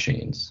supply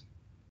chains.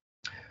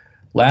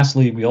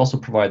 Lastly, we also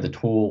provide the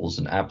tools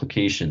and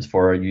applications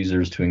for our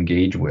users to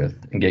engage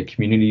with and get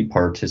community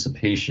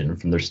participation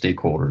from their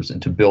stakeholders and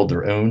to build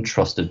their own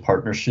trusted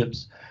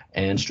partnerships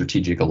and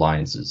strategic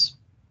alliances.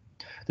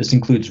 This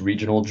includes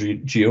regional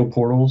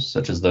geoportals,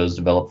 such as those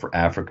developed for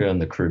Africa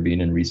and the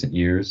Caribbean in recent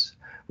years,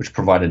 which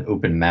provide an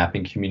open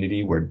mapping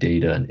community where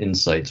data and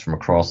insights from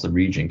across the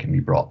region can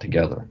be brought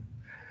together.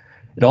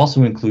 It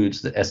also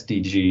includes the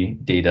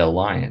SDG Data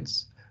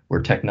Alliance, where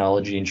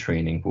technology and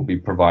training will be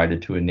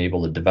provided to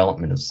enable the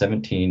development of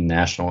 17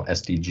 national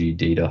SDG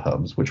data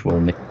hubs, which will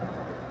enable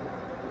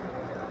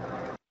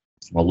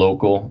from a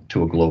local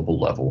to a global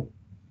level.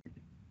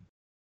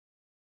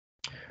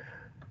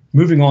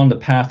 Moving on to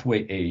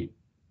Pathway 8,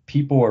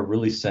 people are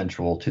really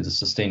central to the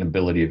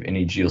sustainability of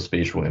any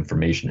geospatial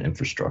information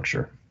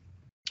infrastructure.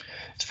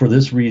 It's for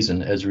this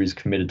reason Esri is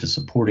committed to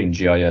supporting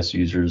GIS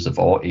users of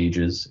all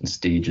ages and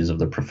stages of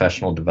their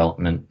professional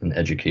development and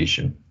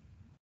education.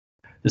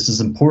 This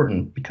is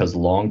important because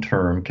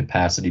long-term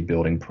capacity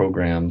building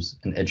programs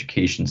and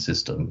education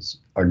systems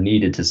are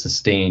needed to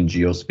sustain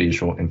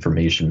geospatial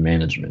information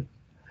management.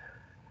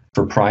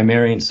 For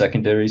primary and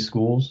secondary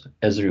schools,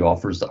 Esri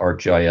offers the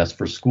ArcGIS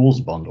for Schools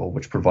bundle,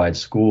 which provides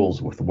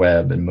schools with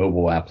web and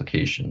mobile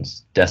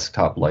applications,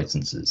 desktop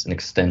licenses, and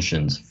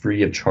extensions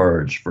free of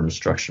charge for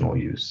instructional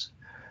use.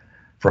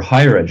 For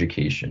higher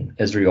education,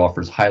 Esri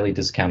offers highly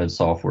discounted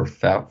software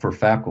for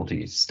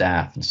faculty,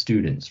 staff, and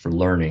students for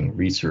learning,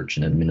 research,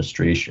 and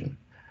administration.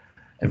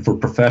 And for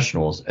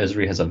professionals,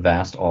 Esri has a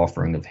vast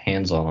offering of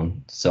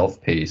hands-on,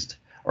 self-paced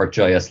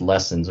ArcGIS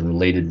lessons and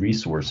related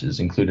resources,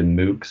 including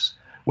MOOCs,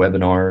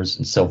 webinars,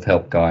 and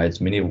self-help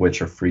guides, many of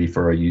which are free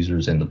for our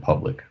users and the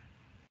public.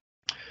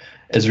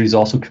 Esri is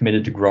also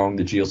committed to growing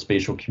the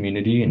geospatial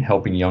community and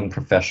helping young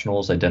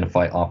professionals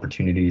identify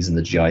opportunities in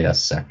the GIS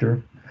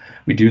sector.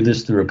 We do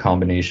this through a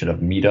combination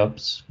of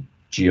meetups,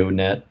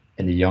 GeoNet,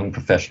 and the Young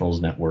Professionals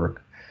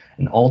Network.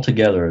 And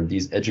altogether,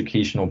 these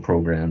educational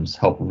programs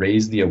help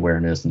raise the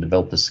awareness and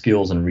develop the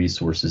skills and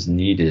resources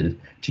needed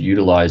to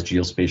utilize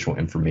geospatial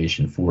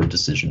information for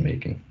decision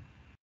making.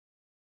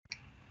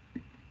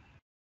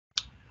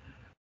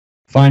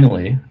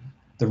 Finally,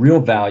 the real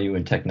value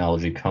in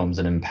technology comes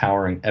in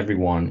empowering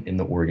everyone in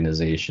the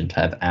organization to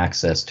have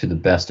access to the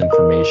best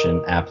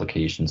information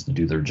applications to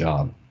do their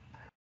job.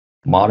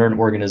 Modern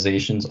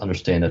organizations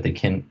understand that they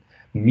can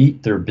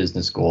meet their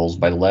business goals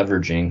by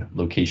leveraging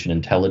location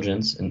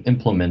intelligence and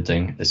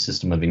implementing a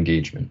system of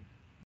engagement.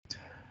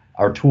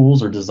 Our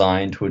tools are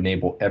designed to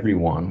enable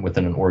everyone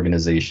within an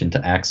organization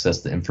to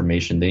access the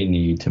information they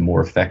need to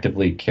more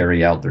effectively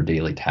carry out their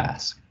daily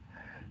tasks.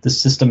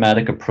 This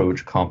systematic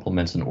approach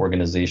complements an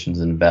organization's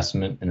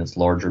investment in its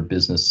larger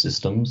business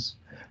systems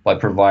by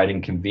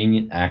providing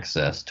convenient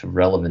access to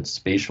relevant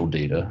spatial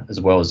data, as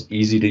well as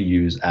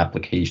easy-to-use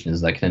applications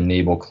that can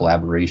enable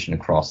collaboration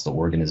across the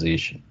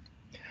organization.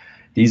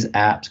 These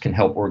apps can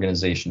help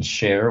organizations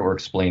share or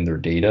explain their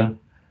data,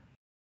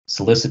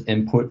 solicit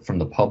input from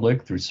the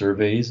public through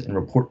surveys, and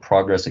report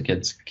progress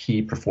against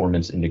key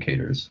performance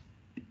indicators.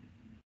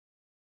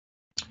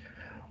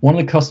 One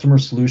of the customer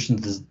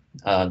solutions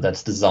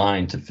that's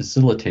designed to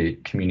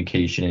facilitate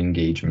communication and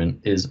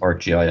engagement is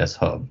ArcGIS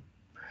Hub.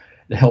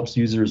 It helps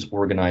users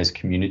organize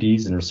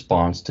communities in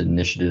response to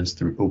initiatives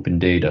through open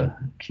data,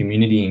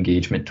 community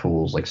engagement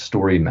tools like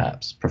story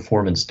maps,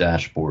 performance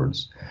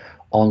dashboards,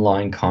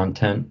 online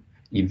content,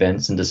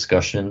 events and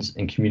discussions,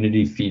 and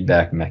community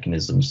feedback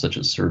mechanisms such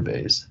as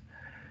surveys.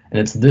 And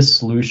it's this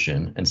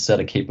solution and set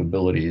of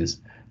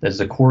capabilities that is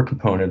a core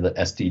component of the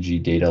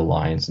SDG Data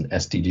Alliance and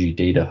SDG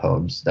Data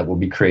Hubs that will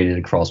be created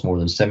across more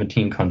than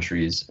 17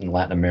 countries in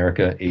Latin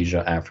America,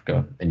 Asia,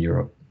 Africa, and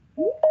Europe.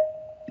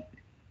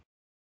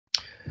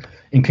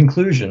 In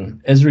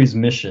conclusion, Esri's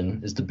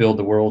mission is to build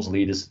the world's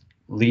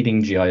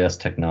leading GIS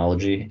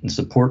technology and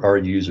support our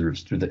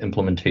users through the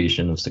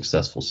implementation of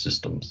successful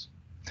systems.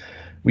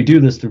 We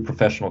do this through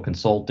professional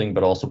consulting,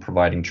 but also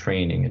providing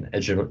training and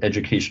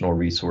educational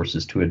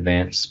resources to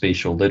advance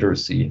spatial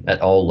literacy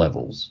at all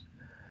levels.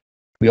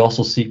 We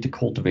also seek to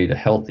cultivate a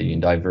healthy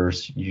and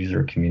diverse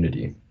user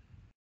community.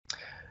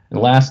 And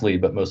lastly,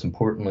 but most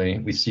importantly,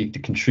 we seek to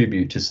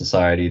contribute to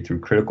society through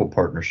critical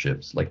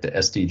partnerships like the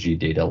SDG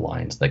Data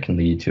Alliance that can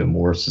lead to a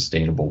more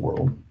sustainable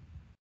world.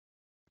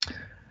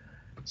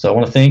 So I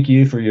want to thank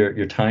you for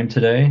your time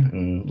today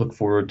and look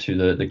forward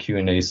to the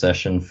Q&A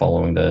session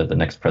following the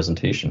next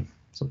presentation.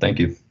 So thank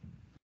you.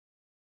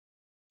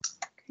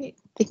 Great.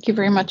 Thank you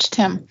very much,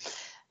 Tim.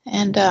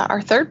 And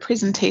our third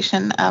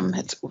presentation,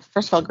 it's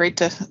first of all great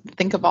to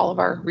think of all of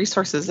our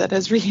resources at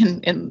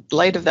Esri in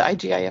light of the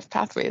IGIF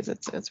pathways.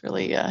 It's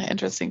really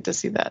interesting to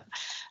see that.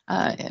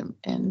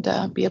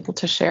 and be able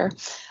to share.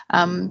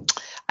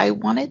 I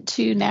wanted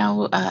to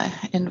now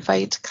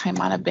invite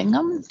Kaimana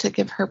Bingham to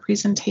give her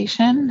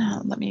presentation.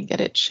 Let me get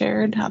it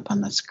shared up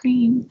on the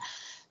screen.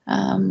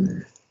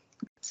 Let's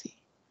see.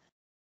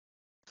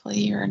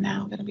 Hopefully you're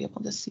now going to be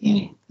able to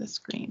see the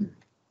screen.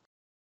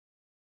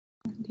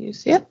 Do you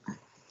see it?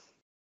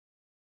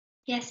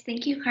 Yes,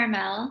 thank you,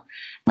 Carmel.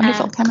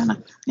 Wonderful,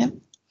 Kaimana. Yep.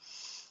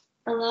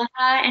 Aloha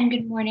and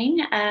good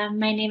morning.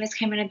 My name is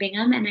Kaimana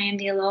Bingham, and I am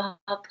the Aloha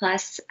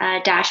Plus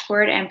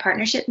Dashboard and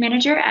Partnership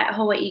Manager at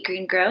Hawaii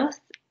Green Growth.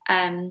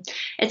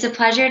 It's a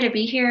pleasure to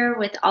be here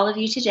with all of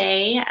you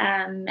today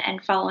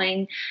and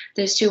following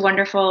those two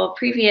wonderful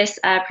previous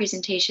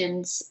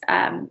presentations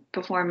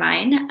before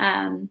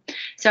mine.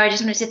 So I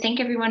just wanted to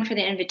thank everyone for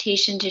the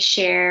invitation to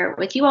share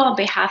with you all on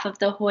behalf of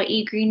the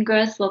Hawaii Green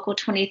Growth Local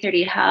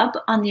 2030 Hub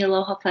on the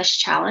Aloha Plus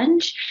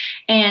Challenge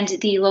and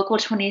the Local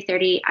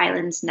 2030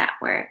 Islands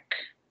Network.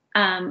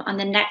 On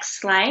the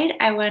next slide,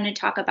 I want to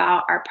talk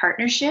about our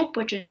partnership,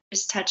 which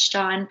was touched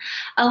on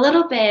a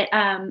little bit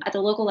at the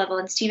local level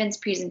in Stephen's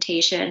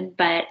presentation.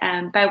 But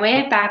by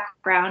way of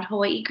background,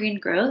 Hawaii Green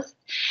Growth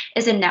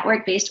is a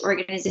network-based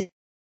organization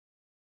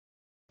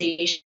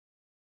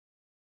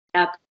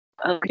up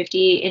of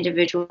 50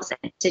 individuals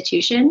and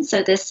institutions.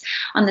 So this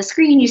on the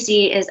screen you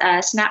see is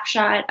a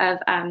snapshot of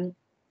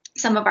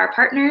some of our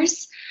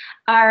partners.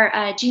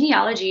 Our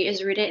genealogy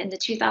is rooted in the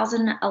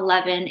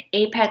 2011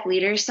 APEC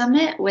Leaders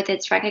Summit with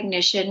its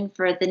recognition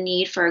for the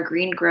need for a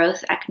green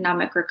growth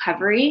economic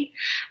recovery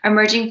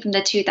emerging from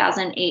the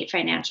 2008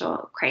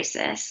 financial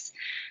crisis.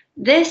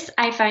 This,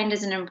 I find,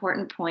 is an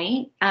important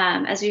point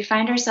as we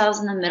find ourselves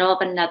in the middle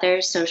of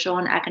another social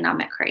and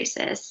economic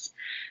crisis.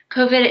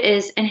 COVID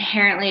is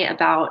inherently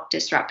about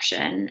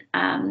disruption.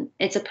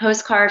 It's a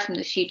postcard from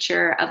the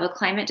future of a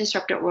climate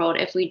disrupted world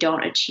if we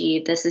don't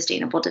achieve the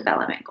Sustainable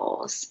Development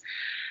Goals.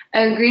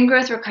 A green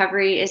growth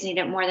recovery is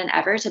needed more than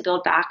ever to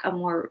build back a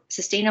more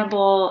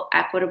sustainable,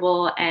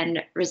 equitable,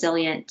 and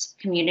resilient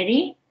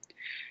community.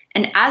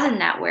 And as a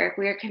network,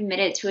 we are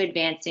committed to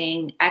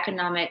advancing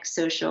economic,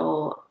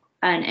 social,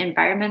 and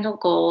environmental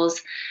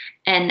goals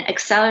and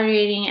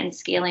accelerating and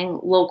scaling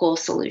local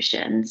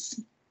solutions.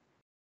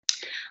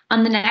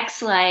 On the next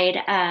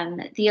slide,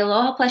 the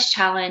Aloha Plus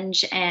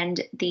Challenge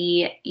and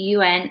the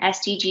UN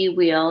SDG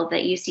wheel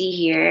that you see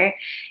here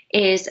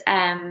is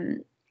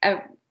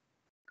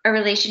a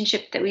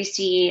relationship that we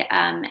see.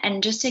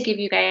 And just to give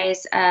you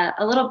guys a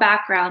little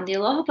background, the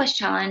Aloha Plus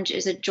Challenge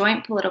is a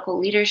joint political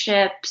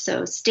leadership,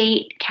 so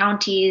state,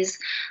 counties,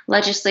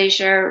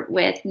 legislature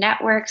with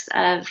networks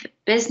of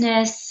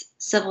business,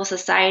 civil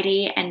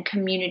society, and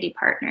community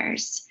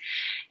partners.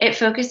 It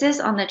focuses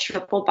on the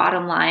triple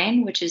bottom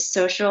line, which is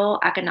social,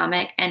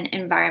 economic, and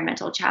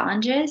environmental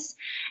challenges,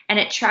 and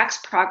it tracks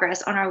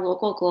progress on our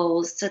local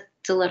goals to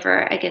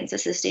deliver against the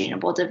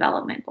Sustainable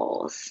Development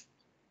Goals.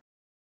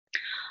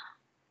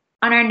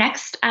 On our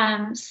next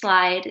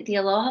slide, the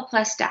Aloha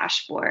Plus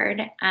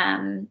dashboard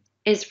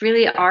is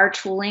really our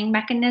tooling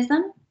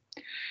mechanism.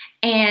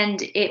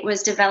 And it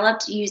was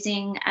developed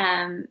using,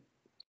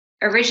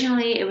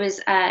 originally it was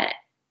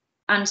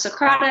on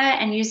Socrata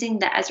and using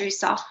the Esri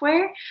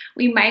software.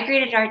 We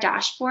migrated our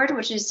dashboard,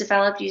 which is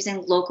developed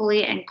using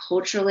locally and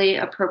culturally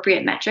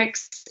appropriate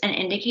metrics and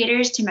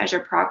indicators to measure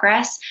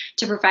progress,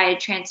 to provide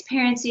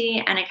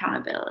transparency and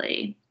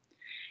accountability.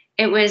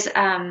 It was,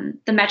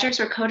 the metrics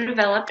were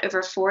co-developed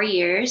over 4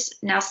 years,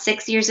 now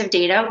 6 years of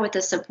data with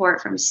the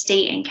support from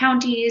state and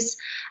counties,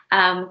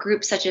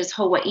 groups such as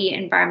Hawaii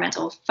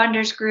Environmental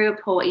Funders Group,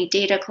 Hawaii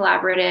Data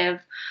Collaborative,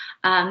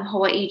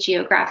 Hawaii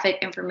Geographic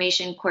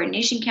Information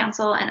Coordination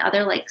Council, and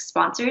other like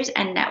sponsors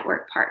and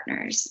network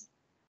partners.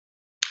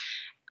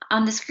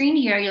 On the screen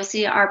here, you'll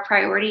see our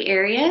priority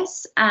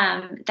areas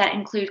that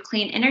include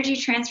clean energy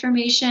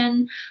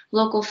transformation,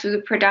 local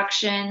food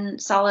production,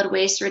 solid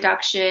waste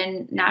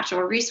reduction,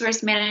 natural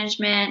resource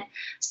management,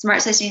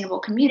 smart sustainable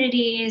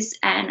communities,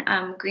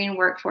 and green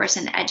workforce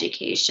and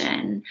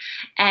education.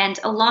 And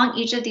along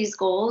each of these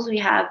goals, we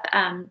have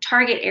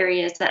target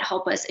areas that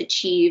help us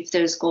achieve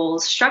those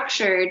goals,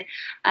 structured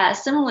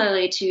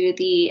similarly to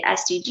the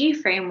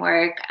SDG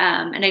framework.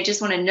 And I just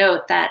want to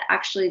note that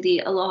actually the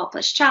Aloha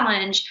Plus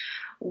Challenge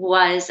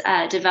was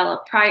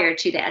developed prior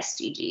to the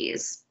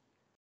SDGs.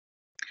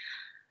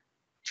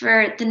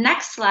 For the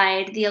next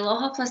slide, the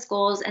Aloha Plus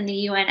Goals and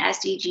the UN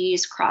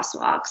SDGs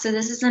crosswalk. So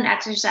this is an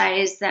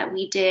exercise that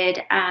we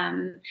did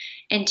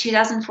in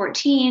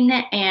 2014,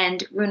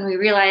 and when we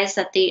realized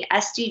that the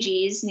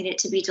SDGs needed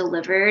to be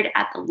delivered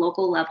at the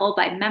local level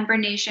by member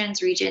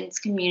nations, regions,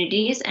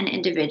 communities, and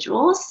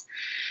individuals.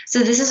 So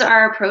this is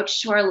our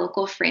approach to our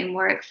local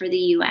framework for the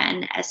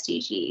UN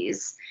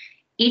SDGs.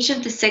 Each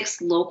of the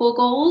 6 local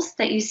goals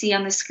that you see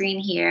on the screen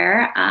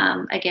here,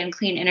 again,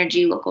 clean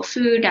energy, local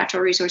food,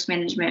 natural resource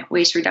management,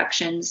 waste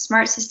reduction,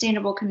 smart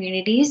sustainable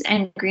communities,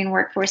 and green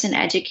workforce and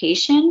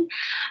education,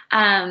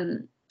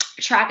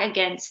 track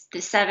against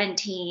the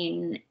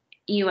 17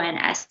 UN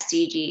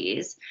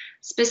SDGs.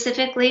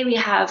 Specifically,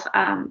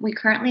 we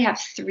currently have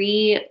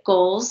 3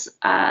 goals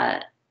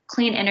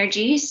clean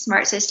energy,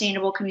 smart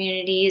sustainable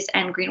communities,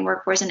 and green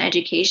workforce and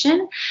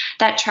education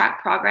that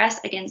track progress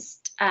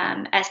against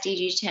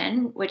SDG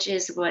 10, which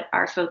is what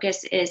our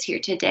focus is here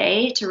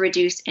today, to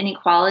reduce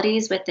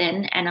inequalities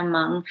within and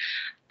among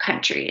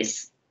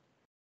countries.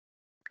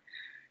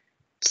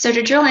 So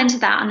to drill into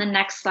that on the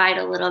next slide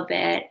a little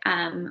bit,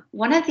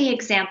 one of the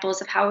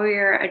examples of how we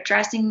are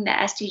addressing the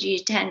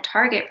SDG 10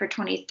 target for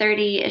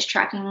 2030 is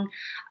tracking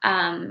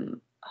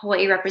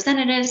Hawaii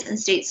representatives and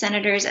state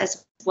senators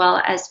as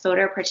well as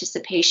voter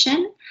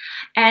participation.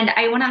 And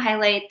I want to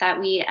highlight that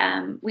we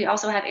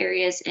also have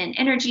areas in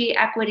energy,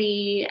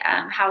 equity,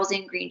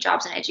 housing, green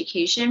jobs, and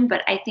education.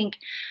 But I think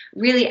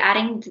really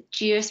adding the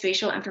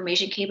geospatial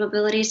information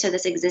capabilities to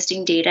this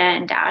existing data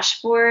and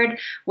dashboard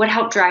would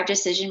help drive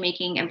decision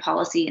making and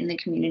policy in the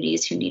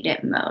communities who need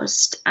it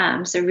most.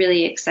 So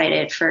really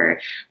excited for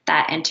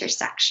that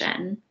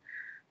intersection.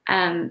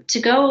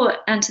 To go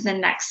onto the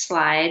next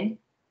slide,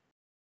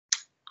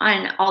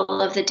 on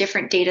all of the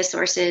different data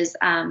sources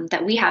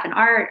that we have in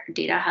our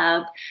data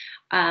hub,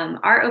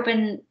 our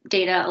open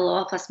data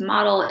Aloha Plus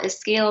model is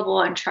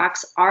scalable and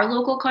tracks our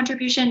local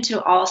contribution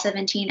to all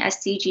 17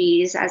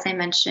 SDGs, as I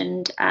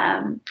mentioned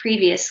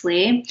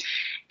previously.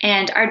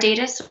 And our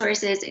data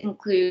sources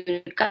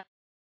include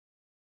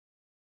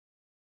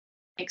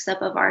makes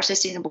up of our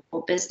Sustainable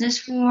Business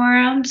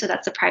Forum, so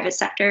that's the private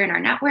sector in our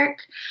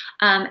network,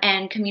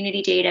 and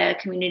community data,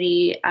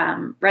 community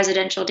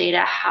residential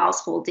data,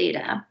 household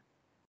data.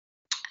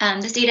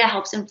 This data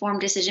helps inform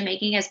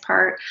decision-making as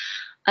part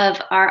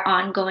of our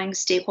ongoing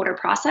stakeholder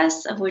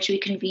process, of which we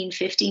convene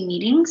 50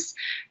 meetings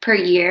per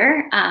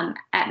year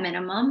at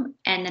minimum,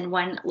 and then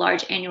one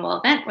large annual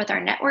event with our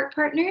network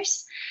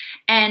partners.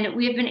 And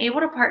we have been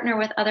able to partner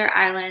with other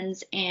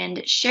islands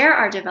and share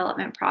our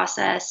development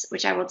process,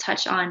 which I will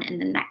touch on in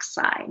the next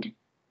slide.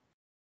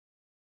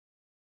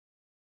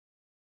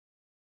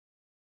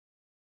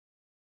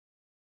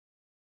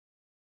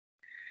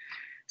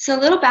 So a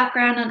little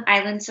background on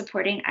islands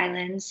supporting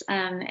islands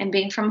and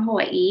being from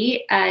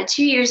Hawaii.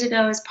 2 years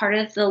ago, as part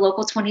of the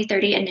Local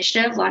 2030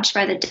 initiative launched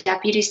by the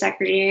Deputy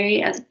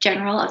Secretary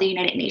General of the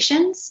United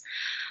Nations,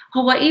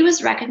 Hawaii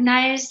was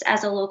recognized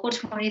as a Local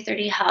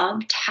 2030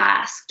 hub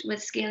tasked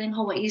with scaling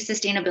Hawaii's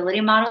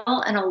sustainability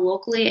model in a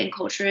locally and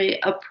culturally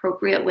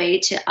appropriate way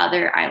to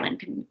other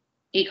island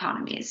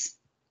economies.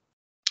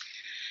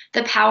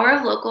 The power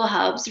of local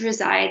hubs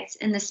resides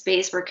in the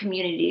space where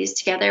communities,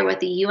 together with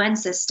the UN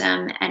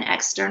system and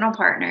external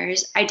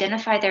partners,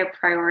 identify their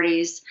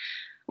priorities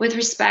with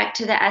respect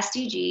to the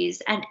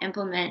SDGs and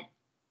implement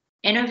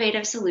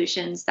innovative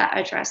solutions that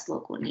address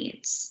local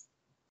needs.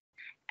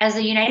 As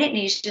the United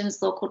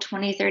Nations Local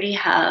 2030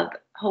 hub,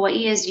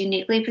 Hawaii is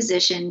uniquely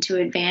positioned to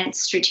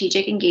advance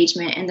strategic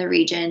engagement in the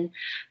region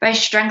by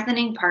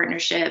strengthening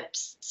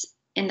partnerships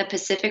in the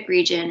Pacific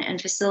region and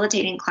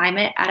facilitating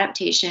climate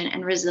adaptation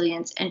and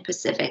resilience in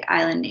Pacific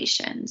Island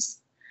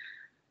nations.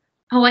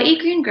 Hawaii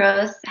Green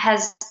Growth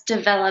has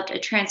developed a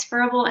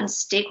transferable and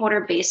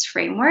stakeholder-based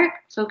framework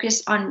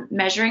focused on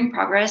measuring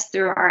progress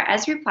through our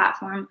Esri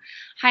platform,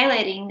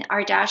 highlighting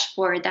our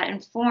dashboard that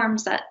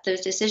informs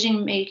those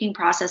decision-making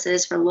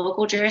processes for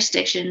local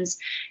jurisdictions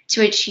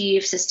to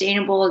achieve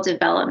sustainable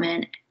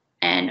development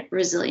and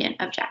resilient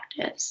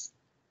objectives.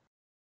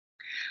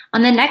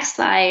 On the next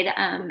slide,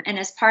 and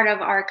as part of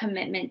our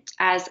commitment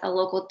as a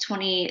Local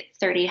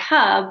 2030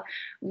 hub,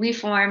 we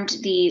formed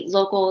the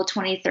Local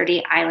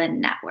 2030 Island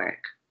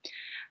Network.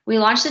 We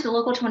launched the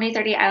Local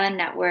 2030 Island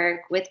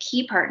Network with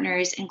key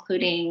partners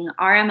including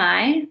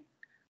RMI,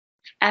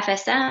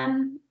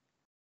 FSM,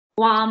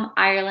 Guam,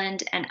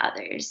 Ireland, and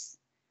others.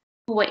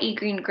 Hawaii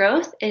Green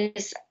Growth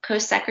is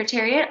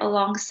co-secretariat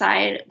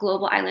alongside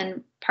Global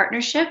Island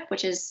Partnership,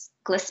 which is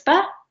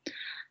GLISPA,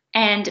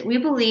 and we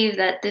believe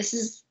that this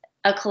is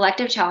a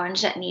collective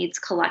challenge that needs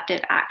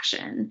collective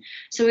action.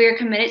 So we are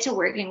committed to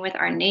working with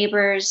our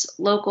neighbors,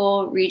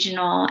 local,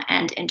 regional,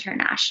 and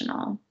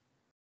international.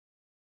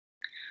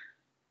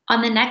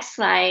 On the next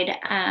slide,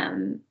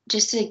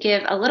 just to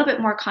give a little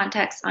bit more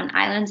context on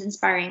Islands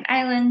Inspiring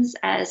Islands,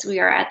 as we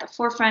are at the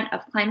forefront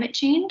of climate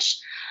change.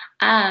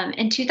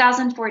 In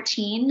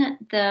 2014,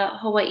 the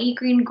Hawaii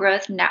Green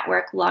Growth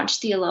Network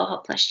launched the Aloha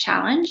Plus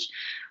Challenge,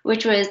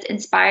 which was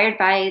inspired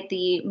by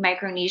the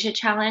Micronesia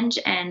Challenge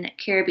and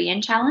Caribbean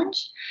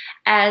Challenge,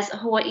 as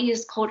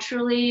Hawaii's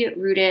culturally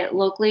rooted,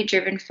 locally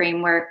driven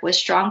framework with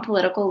strong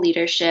political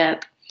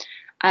leadership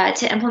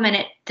to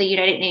implement the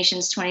United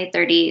Nations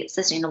 2030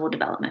 Sustainable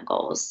Development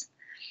Goals.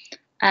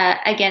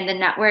 Again, the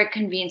network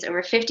convenes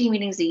over 50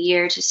 meetings a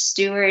year to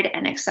steward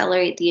and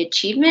accelerate the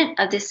achievement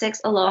of the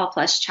 6 Aloha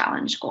Plus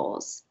Challenge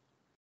goals.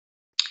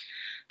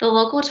 The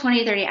Local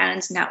 2030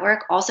 Islands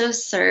Network also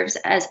serves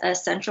as a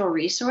central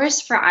resource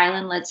for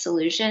island-led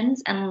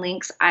solutions and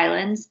links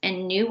islands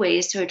in new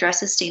ways to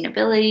address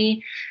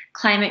sustainability,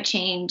 climate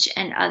change,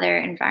 and other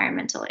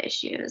environmental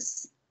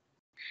issues.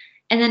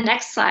 In the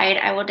next slide,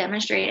 I will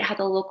demonstrate how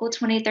the Local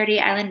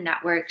 2030 Island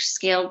Network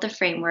scaled the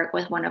framework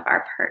with one of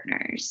our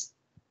partners.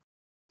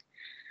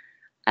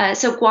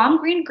 So Guam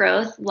Green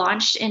Growth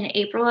launched in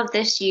April of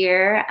this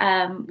year.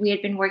 We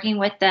had been working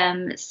with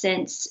them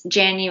since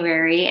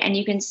January, and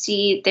you can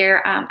see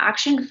their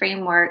action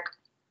framework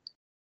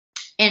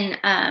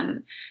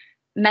and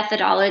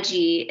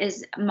methodology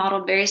is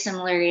modeled very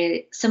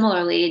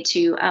similarly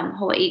to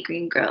Hawaii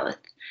Green Growth.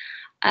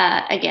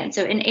 Again,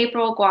 so in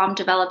April, Guam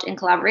developed in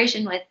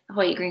collaboration with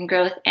Hawaii Green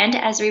Growth and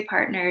Esri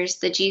partners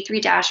the G3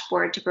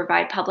 dashboard to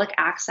provide public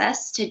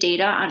access to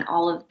data on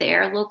all of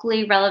their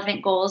locally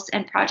relevant goals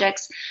and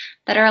projects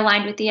that are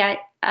aligned with the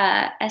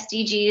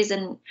SDGs.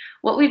 And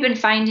what we've been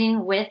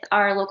finding with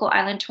our local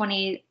Island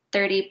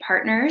 2030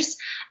 partners,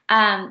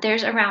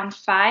 there's around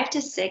 5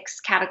 to 6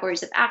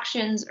 categories of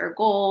actions or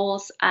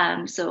goals.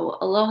 So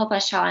Aloha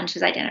Plus Challenge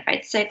has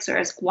identified 6,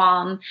 whereas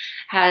Guam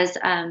has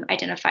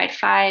identified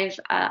 5.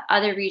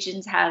 Other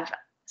regions have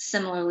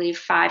similarly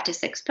 5 to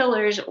 6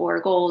 pillars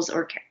or goals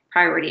or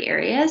priority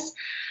areas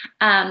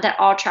that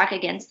all track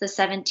against the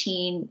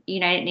 17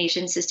 United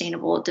Nations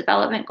Sustainable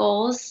Development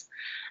Goals.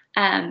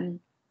 And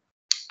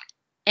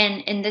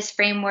in this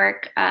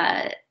framework,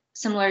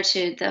 similar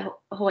to the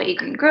Hawaii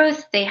Green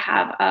Growth, they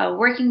have a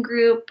working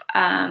group.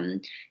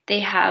 They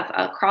have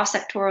a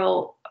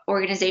cross-sectoral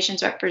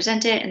organizations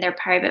represented in their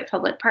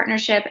private-public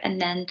partnership,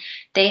 and then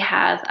they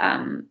have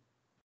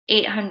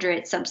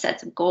 800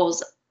 subsets of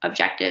goals,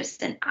 objectives,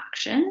 and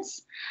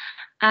actions.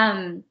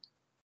 And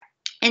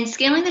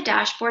scaling the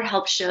dashboard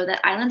helps show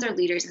that islands are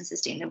leaders in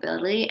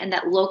sustainability and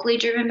that locally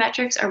driven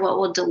metrics are what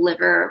will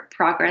deliver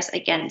progress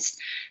against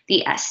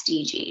the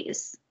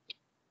SDGs.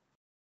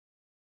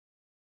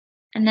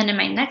 And then in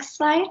my next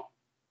slide.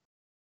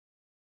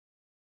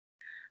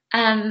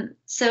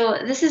 So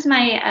this is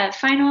my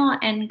final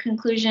and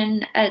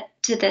conclusion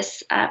to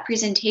this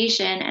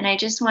presentation. And I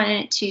just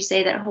wanted to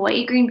say that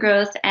Hawaii Green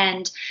Growth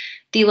and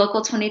the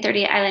Local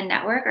 2030 Island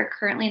Network are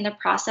currently in the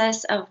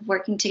process of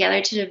working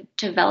together to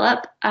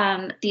develop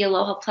the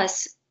Aloha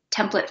Plus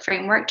template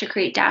framework to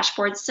create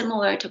dashboards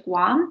similar to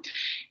Guam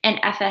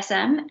and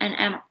FSM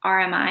and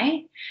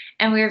RMI.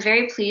 And we are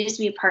very pleased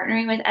to be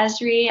partnering with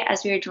Esri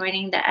as we are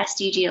joining the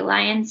SDG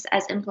Alliance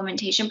as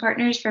implementation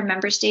partners for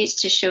member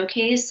states to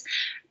showcase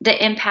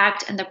the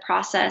impact and the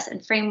process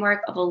and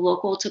framework of a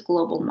local to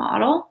global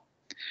model.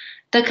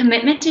 The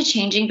commitment to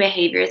changing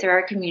behavior through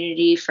our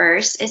community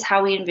first is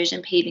how we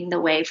envision paving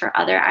the way for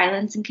other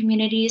islands and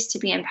communities to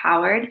be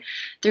empowered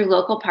through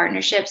local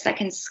partnerships that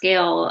can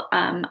scale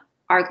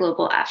our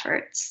global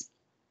efforts.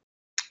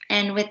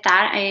 And with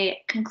that, I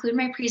conclude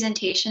my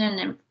presentation,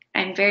 and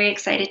I'm very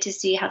excited to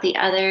see how the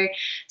other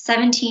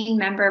 17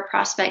 member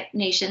prospect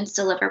nations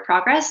deliver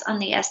progress on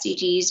the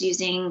SDGs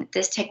using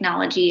this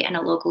technology and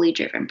a locally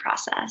driven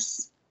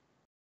process.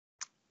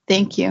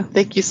 Thank you.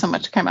 Thank you so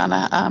much,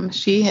 Kaimana.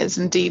 She is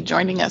indeed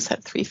joining us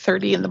at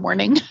 3:30 in the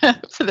morning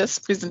for this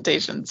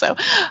presentation. So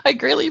I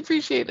greatly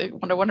appreciate it.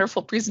 What a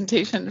wonderful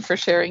presentation for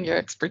sharing your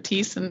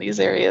expertise in these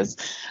areas.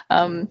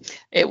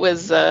 It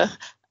was,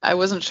 I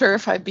wasn't sure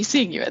if I'd be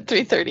seeing you at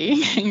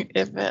 3:30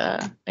 if,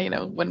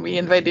 when we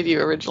invited you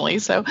originally.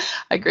 So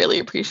I greatly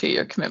appreciate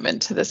your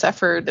commitment to this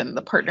effort and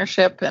the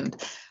partnership and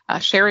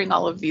sharing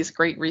all of these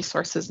great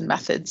resources and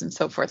methods and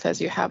so forth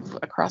as you have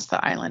across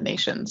the island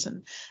nations.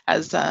 And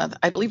as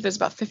I believe there's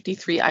about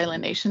 53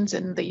 island nations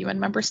in the UN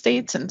member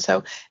states. And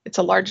so it's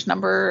a large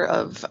number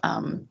of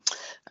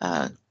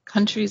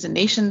countries and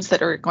nations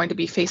that are going to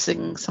be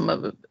facing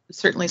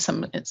certainly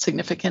some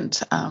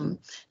significant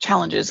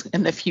challenges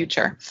in the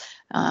future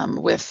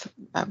with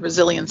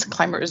resilience,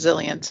 climate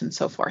resilience, and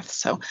so forth.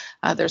 So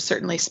there's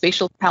certainly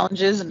spatial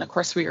challenges, and of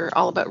course we are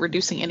all about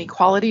reducing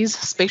inequalities,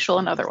 spatial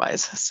and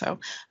otherwise. So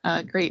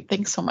great,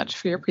 thanks so much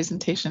for your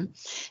presentation.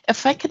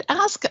 If I could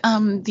ask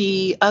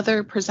the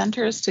other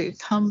presenters to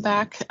come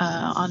back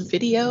on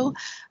video,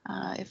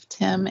 if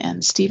Tim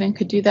and Stephen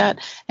could do that.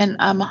 And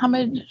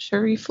Mohammed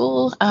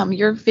Shariful,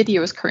 your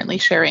video is currently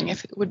sharing.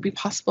 If it would be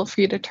possible for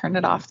you to turn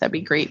it off, that'd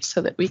be great,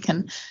 so that we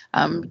can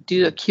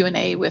do a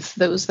Q&A with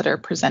those that are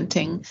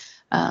presenting,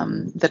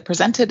 that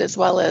presented, as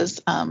well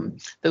as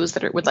those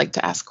that would like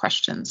to ask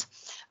questions.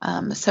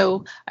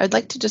 So I'd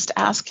like to just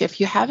ask, if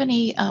you have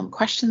any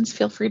questions,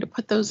 feel free to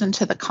put those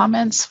into the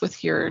comments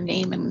with your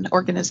name and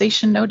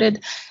organization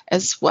noted,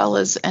 as well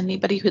as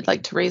anybody who'd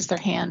like to raise their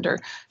hand or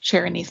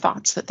share any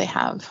thoughts that they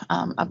have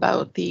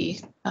about the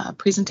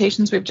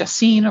presentations we've just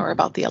seen or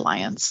about the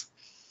Alliance.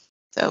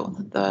 So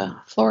the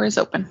floor is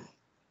open.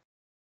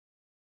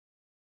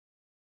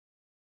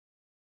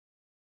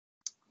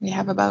 We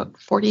have about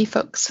 40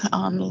 folks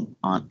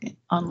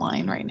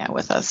online right now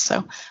with us.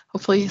 So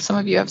hopefully some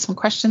of you have some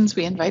questions.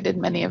 We invited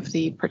many of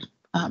the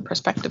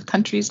prospective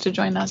countries to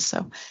join us.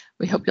 So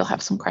we hope you'll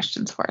have some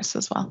questions for us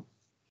as well.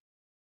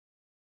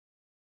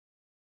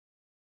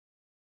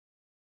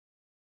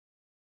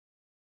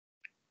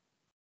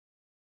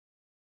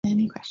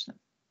 Any questions?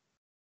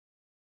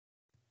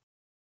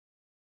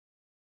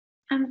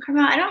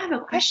 Carmel, I don't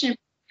have a question.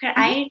 Could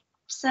I have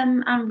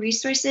some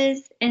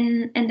resources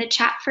in the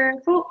chat for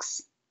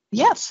folks?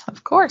 Yes,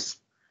 of course.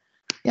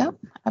 Yep,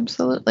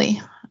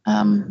 absolutely.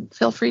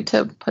 feel free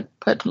to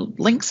put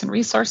links and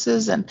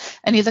resources, and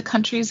any of the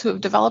countries who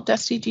have developed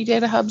SDG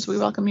data hubs, we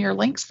welcome your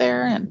links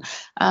there. And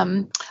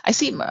I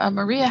see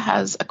Maria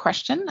has a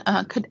question.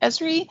 Could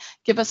Esri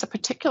give us a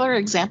particular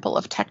example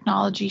of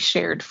technology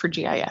shared for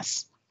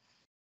GIS?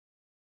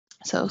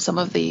 So some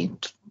of the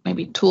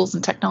maybe tools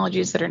and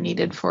technologies that are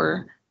needed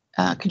for,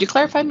 could you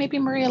clarify maybe,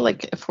 Maria,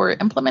 like if we're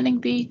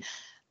implementing the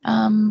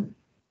hubs,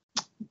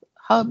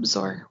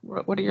 or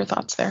what are your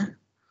thoughts there?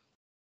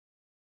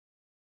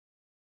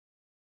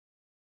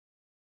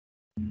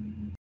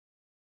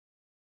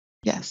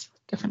 Yes,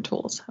 different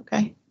tools.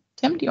 Okay.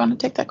 Tim, do you want to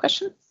take that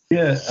question?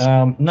 Yeah,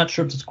 I'm not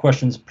sure if this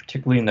question is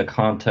particularly in the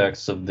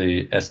context of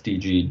the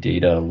SDG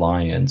Data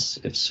Alliance.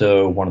 If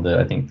so, one of the,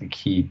 I think, the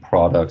key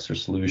products or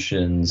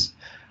solutions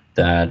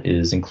that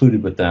is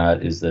included with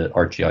that is the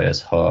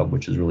ArcGIS Hub,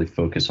 which is really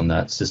focused on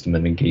that system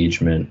of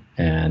engagement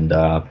and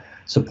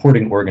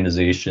supporting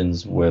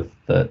organizations with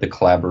the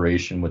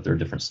collaboration with their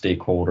different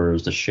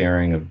stakeholders, the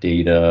sharing of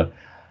data,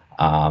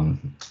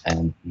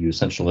 and you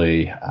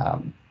essentially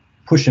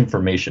push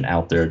information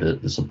out there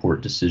to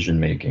support decision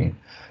making.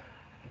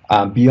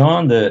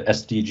 Beyond the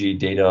SDG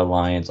Data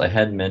Alliance, I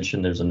had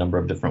mentioned there's a number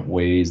of different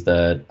ways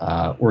that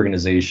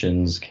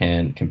organizations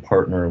can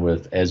partner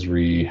with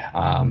Esri,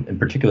 in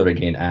particular to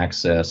gain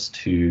access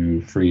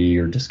to free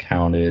or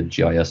discounted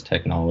GIS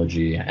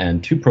technology.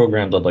 And two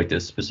programs I'd like to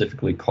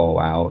specifically call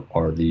out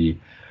are the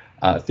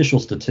Official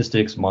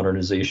Statistics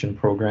Modernization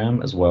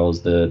Program, as well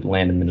as the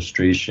Land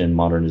Administration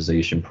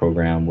Modernization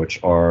Program,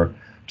 which are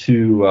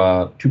two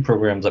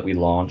programs that we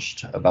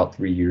launched about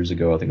 3 years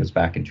ago. I think it was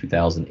back in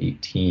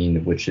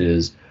 2018, which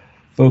is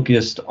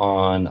focused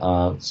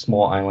on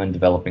small island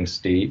developing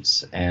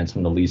states and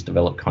some of the least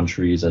developed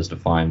countries as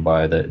defined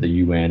by the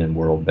UN and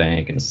World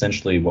Bank. And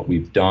essentially what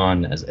we've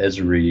done as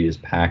Esri is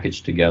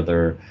packaged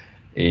together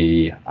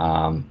a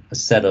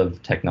set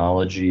of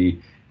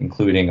technology,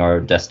 including our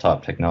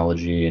desktop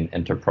technology and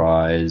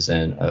enterprise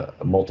and a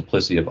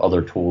multiplicity of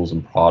other tools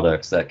and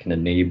products that can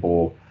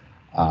enable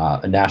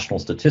a national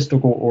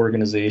statistical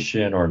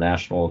organization or a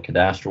national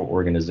cadastral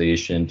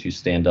organization to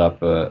stand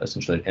up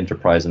essentially an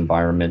enterprise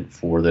environment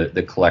for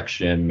the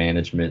collection,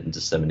 management, and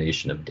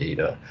dissemination of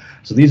data.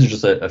 So these are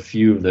just a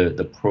few of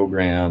the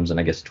programs and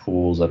I guess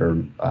tools that are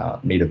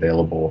made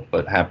available,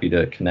 but happy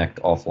to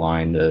connect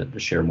offline to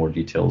share more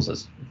details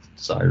as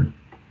desired.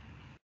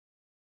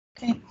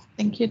 Okay,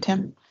 thank you,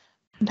 Tim.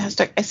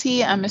 Fantastic. I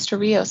see Mr.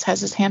 Rios has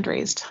his hand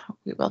raised.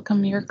 We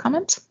welcome your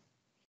comments.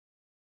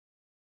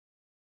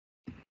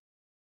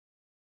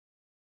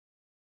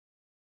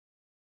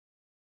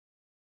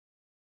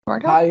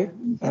 Hi,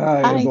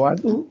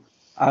 Eduardo.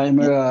 I'm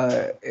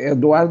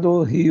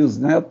Eduardo Rios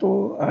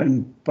Neto.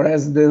 I'm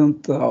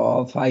president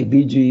of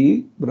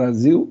IBGE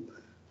Brazil,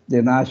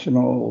 the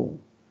National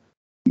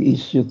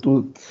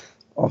Institute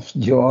of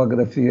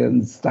Geography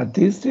and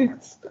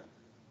Statistics.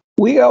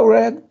 We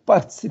already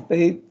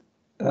participate.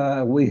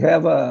 We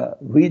have a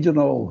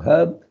regional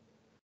hub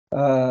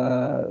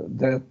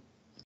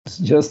that's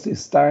just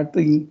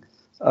starting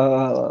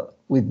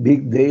with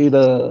big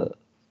data,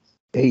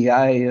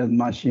 AI and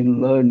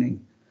machine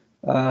learning,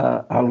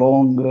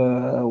 along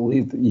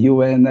with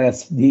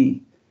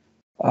UNSD.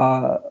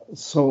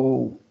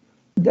 So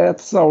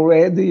that's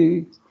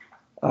already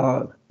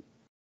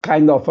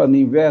kind of an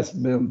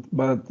investment,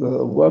 but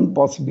one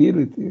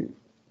possibility,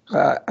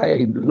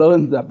 I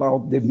learned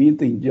about the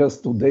meeting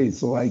just today,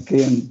 so I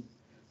can,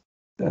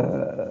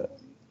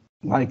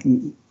 like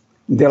in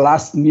the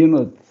last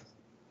minute,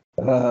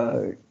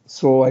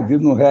 so I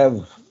didn't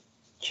have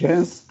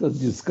chance to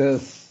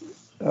discuss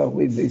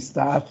with the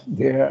staff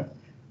there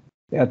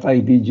at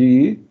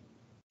IBGE,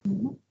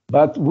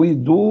 but we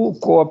do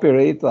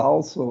cooperate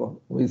also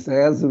with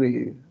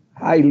Esri.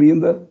 Hi,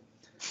 Linda.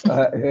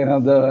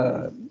 And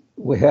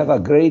we have a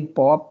great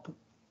POP,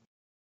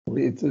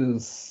 which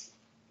is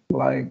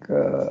like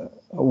a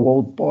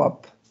world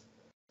POP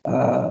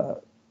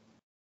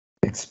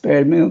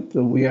experiment.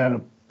 We are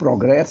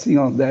progressing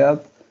on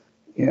that,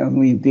 and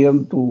we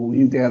intend to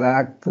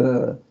interact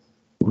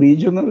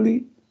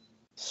regionally.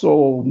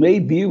 So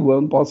maybe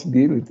one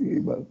possibility,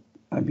 but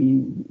I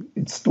mean,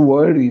 it's too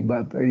early,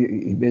 but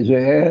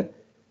IBGE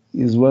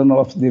is one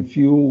of the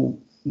few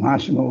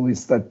national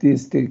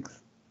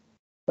statistics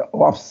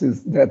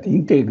offices that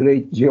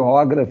integrate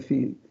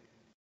geography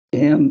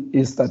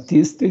and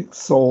statistics.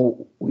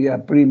 So we are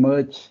pretty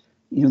much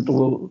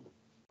into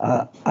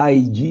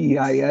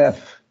IGIF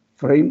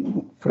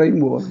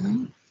framework.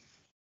 Mm-hmm.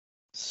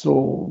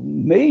 So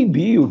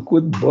maybe you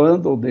could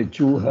bundle the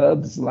two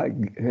hubs,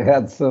 like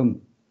had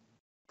some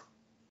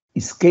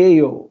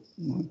scale.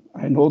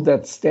 I know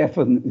that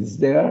Stefan is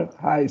there.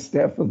 Hi,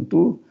 Stefan,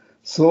 too.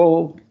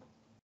 So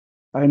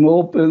I'm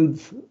open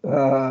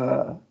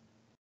to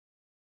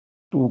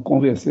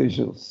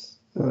conversations.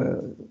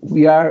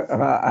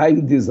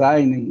 I'm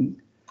designing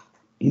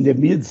in the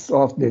midst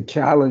of the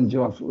challenge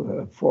of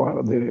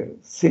for the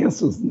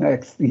census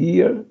next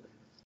year,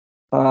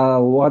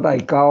 what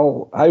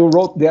I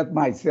wrote that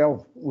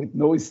myself with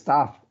no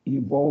staff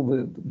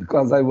involved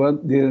because I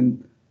want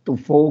them to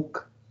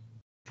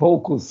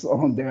focus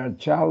on their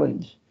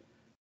challenge,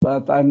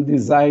 but I'm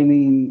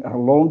designing a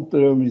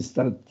long-term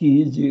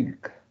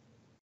strategic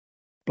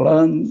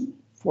plan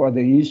for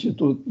the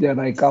institute that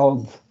I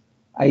called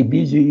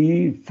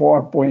IBGE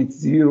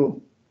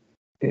 4.0,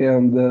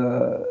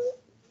 and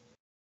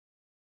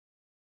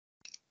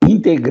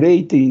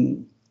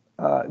integrating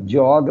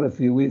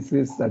geography with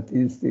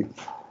statistics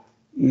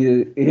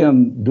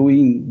and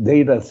doing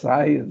data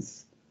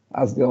science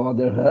as the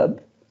other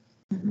hub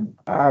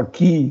are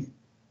key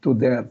to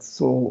that.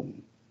 So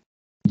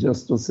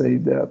just to say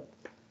that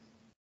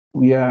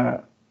we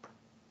are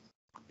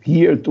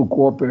here to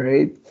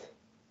cooperate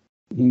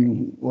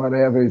in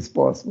whatever is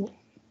possible.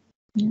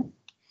 Yeah.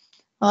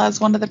 Well,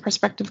 as one of the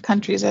prospective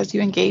countries, as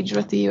you engage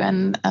with the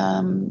UN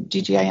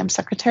GGIM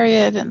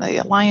Secretariat and the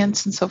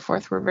Alliance and so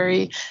forth, we're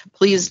very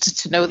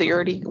pleased to know that you're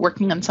already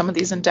working on some of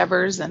these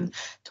endeavors, and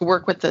to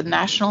work with the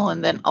national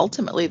and then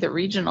ultimately the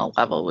regional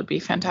level would be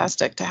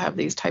fantastic to have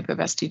these type of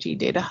SDG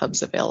data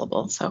hubs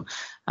available. So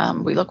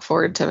we look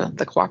forward to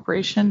the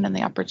cooperation and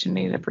the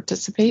opportunity to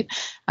participate.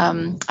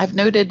 I've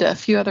noted a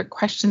few other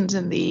questions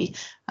in the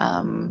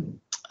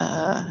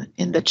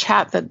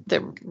chat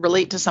that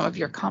relate to some of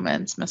your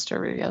comments, Mr.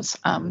 Rios.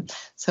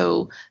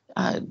 So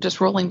just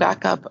rolling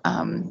back up,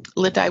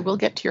 Linda, I will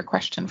get to your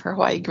question for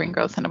Hawaii Green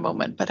Growth in a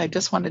moment, but I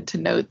just wanted to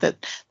note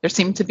that there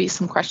seem to be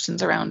some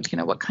questions around,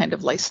 what kind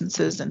of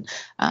licenses and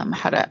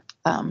how to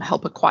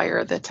help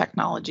acquire the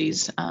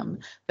technologies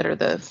that are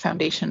the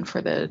foundation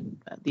for the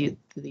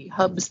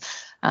hubs.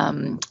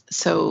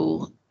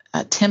 So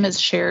Tim has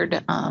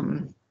shared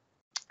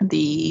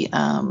the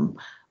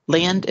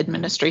land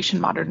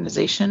administration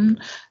modernization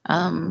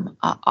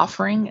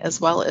offering, as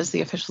well as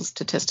the official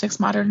statistics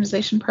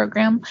modernization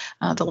program.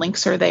 The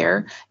links are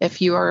there.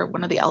 If you are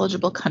one of the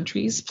eligible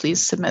countries, please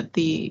submit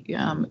the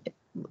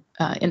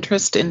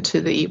interest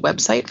into the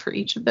website for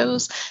each of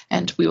those,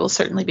 and we will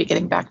certainly be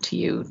getting back to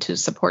you to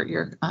support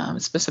your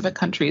specific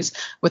countries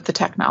with the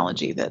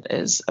technology that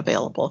is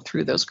available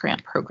through those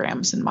grant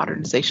programs and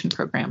modernization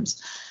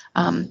programs.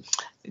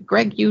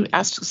 Greg, you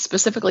asked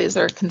specifically, is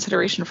there a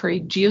consideration for a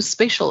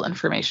geospatial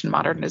information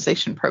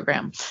modernization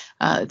program?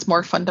 It's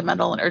more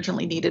fundamental and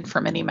urgently needed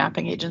for many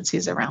mapping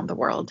agencies around the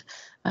world.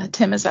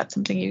 Tim, is that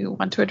something you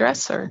want to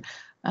address, or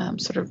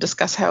sort of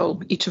discuss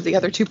how each of the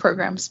other two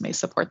programs may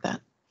support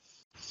that?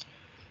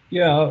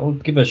 Yeah, I'll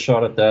give a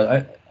shot at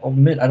that. I'll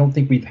admit I don't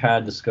think we've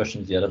had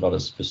discussions yet about a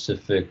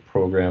specific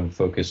program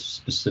focused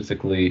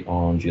specifically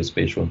on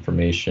geospatial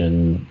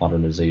information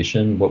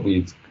modernization. What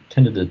we've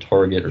tended to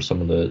target are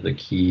some of the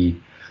key,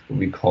 what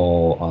we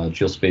call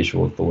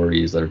geospatial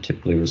authorities that are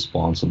typically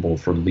responsible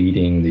for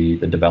leading the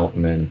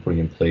development, putting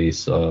in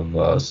place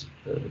of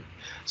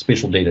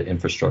spatial data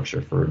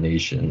infrastructure for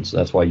nations.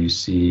 That's why you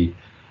see,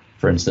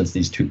 for instance,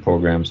 these two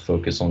programs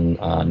focus on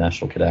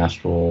national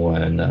cadastral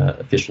and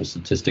official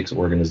statistics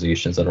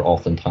organizations that are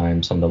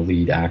oftentimes some of the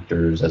lead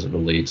actors as it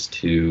relates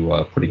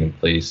to putting in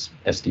place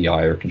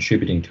SDI or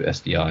contributing to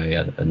SDI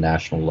at a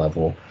national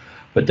level.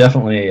 But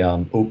definitely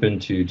open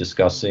to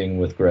discussing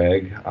with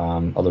Greg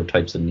other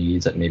types of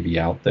needs that may be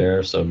out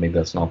there. So maybe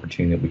that's an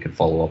opportunity that we could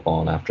follow up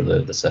on after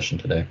the session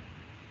today.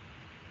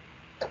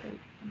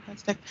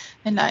 Fantastic.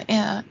 And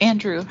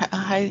Andrew,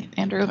 hi,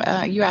 Andrew.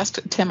 You asked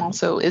Tim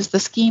also, is the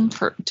scheme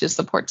to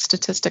support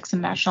statistics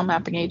and national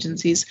mapping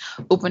agencies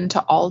open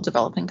to all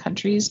developing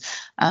countries?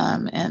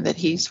 And that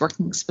he's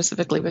working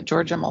specifically with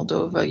Georgia,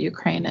 Moldova,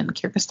 Ukraine, and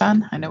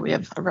Kyrgyzstan. I know we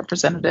have a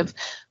representative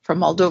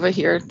from Moldova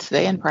here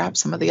today, and perhaps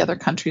some of the other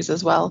countries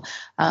as well.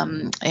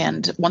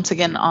 And once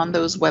again, on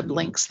those web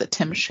links that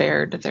Tim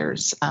shared,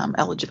 there's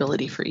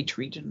eligibility for each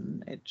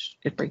region.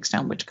 It breaks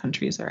down which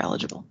countries are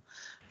eligible.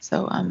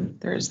 So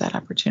there is that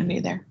opportunity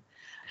there.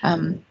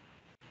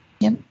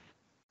 Yep.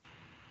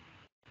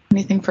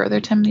 Anything further,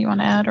 Tim, that you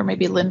want to add, or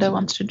maybe Linda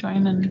wants to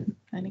join in?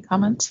 Any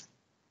comments?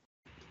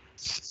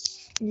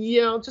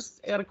 Yeah, I'll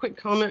just add a quick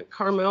comment,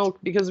 Carmel,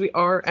 because we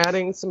are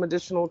adding some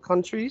additional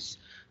countries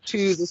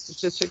to the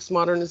statistics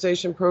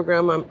modernization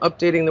program. I'm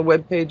updating the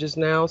web pages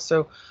now.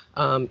 So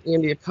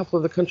Andy, a couple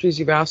of the countries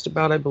you've asked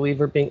about, I believe,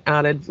 are being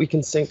added. We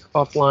can sync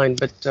offline,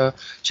 but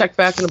check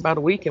back in about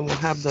a week and we'll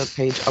have the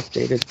page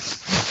updated.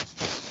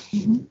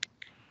 Mm-hmm.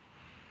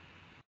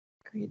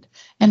 Great.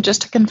 And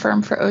just to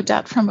confirm for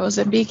Odette from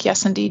Mozambique,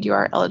 yes, indeed, you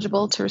are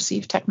eligible to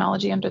receive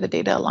technology under the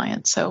Data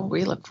Alliance. So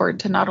we look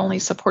forward to not only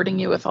supporting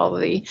you with all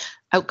of the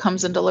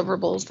outcomes and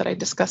deliverables that I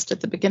discussed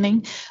at the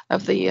beginning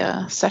of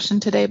the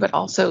session today, but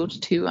also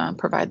to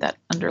provide that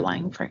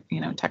underlying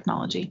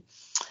technology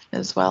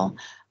as well.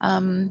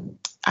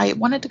 I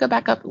wanted to go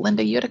back up.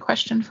 Linda, you had a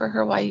question for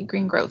Hawaii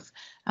Green Growth.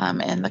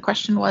 And the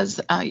question was,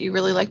 you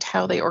really liked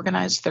how they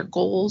organized their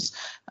goals.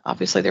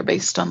 Obviously, they're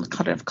based on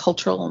kind of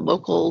cultural and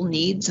local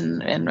needs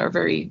and are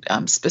very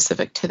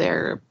specific to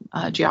their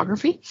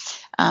geography.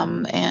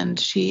 And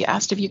she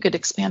asked if you could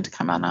expand to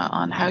come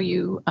on how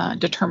you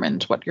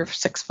determined what your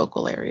 6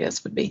 focal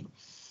areas would be.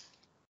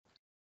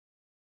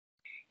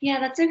 Yeah,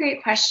 that's a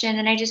great question.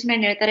 And I just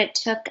want to note that it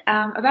took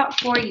about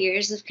 4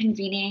 years of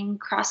convening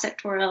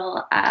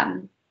cross-sectoral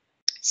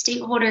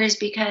stakeholders,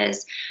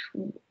 because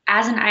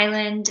as an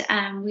island,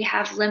 we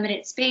have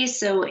limited space,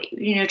 so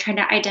trying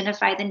to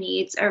identify the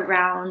needs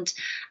around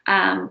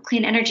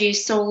clean energy,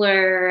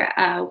 solar,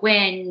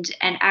 wind,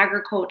 and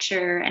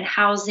agriculture and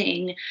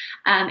housing.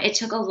 It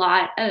took a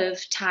lot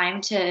of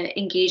time to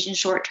engage in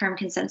short-term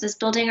consensus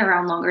building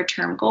around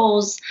longer-term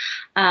goals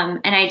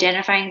and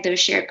identifying those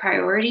shared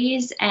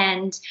priorities.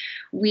 And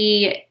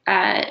we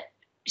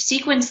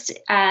sequenced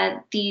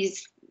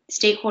these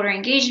stakeholder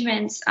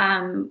engagements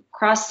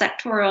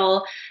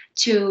cross-sectoral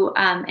to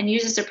and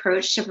use this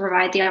approach to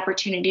provide the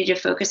opportunity to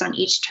focus on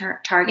each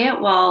target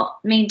while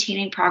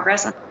maintaining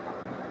progress on.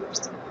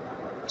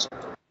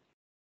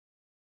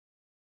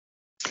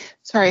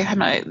 Sorry,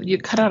 Hannah, you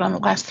cut out on the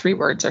last 3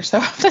 words or so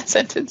of that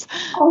sentence.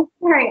 Oh,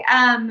 sorry.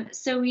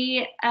 So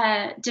we,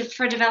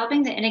 for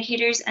developing the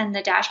indicators and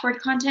the dashboard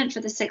content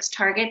for the 6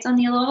 targets on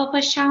the Aloha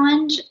Push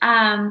Challenge,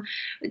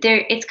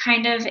 it's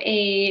kind of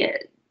a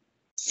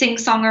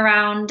sing-song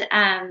around,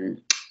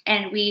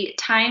 and we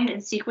timed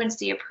and sequenced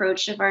the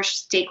approach of our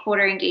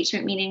stakeholder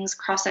engagement meetings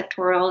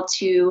cross-sectoral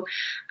to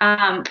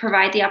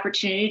provide the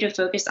opportunity to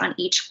focus on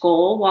each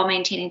goal while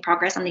maintaining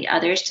progress on the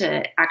others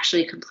to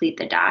actually complete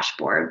the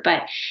dashboard.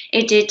 But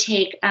it did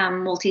take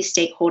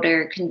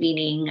multi-stakeholder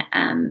convening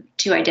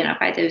to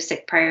identify those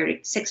 6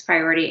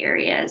 priority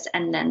areas,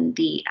 and then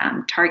the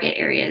target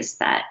areas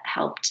that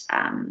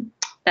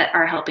that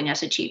are helping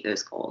us achieve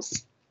those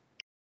goals.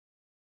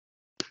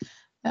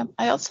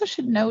 I also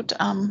should note,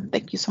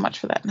 thank you so much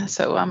for that.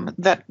 So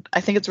that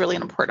I think it's really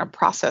an important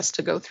process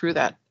to go through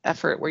that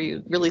effort where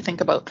you really think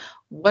about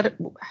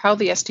how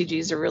the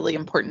SDGs are really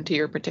important to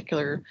your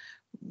particular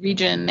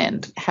region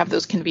and have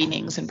those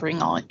convenings and bring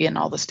in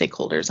all the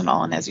stakeholders and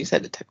all. And as you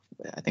said, it took,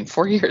 I think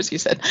 4 years, you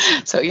said.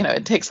 So,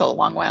 it takes a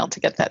long while to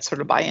get that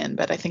sort of buy-in,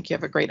 but I think you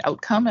have a great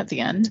outcome at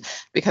the end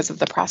because of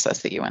the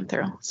process that you went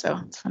through. So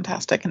it's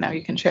fantastic. And now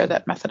you can share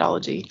that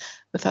methodology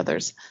with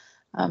others.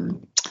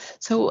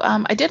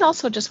 I did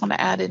also just want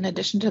to add, in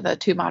addition to the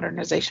 2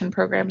 modernization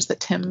programs that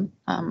Tim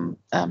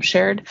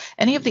shared,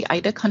 any of the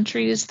IDA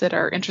countries that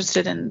are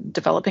interested in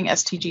developing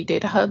SDG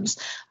data hubs,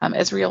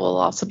 Esri will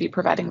also be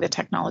providing the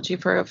technology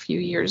for a few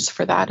years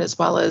for that, as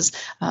well as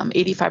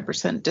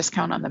 85%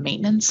 discount on the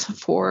maintenance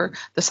for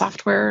the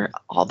software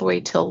all the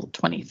way till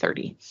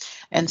 2030.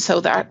 And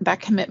so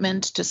that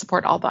commitment to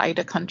support all the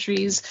IDA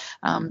countries,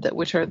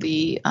 which are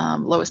the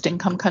lowest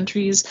income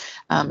countries,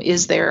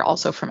 is there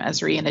also from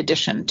Esri in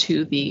addition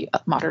to the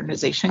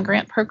modernization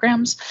grant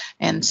programs.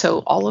 And so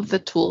all of the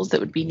tools that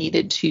would be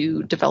needed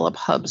to develop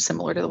hubs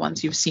similar to the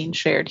ones you've seen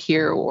shared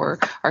here or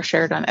are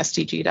shared on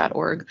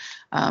sdg.org,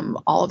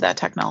 all of that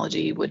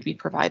technology would be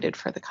provided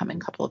for the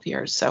coming couple of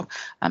years. So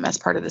as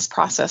part of this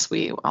process,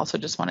 we also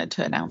just wanted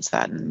to announce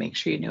that and make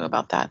sure you knew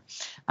about that.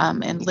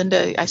 And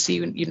Linda, I see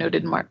you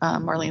noted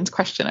Marlene's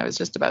question I was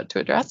just about to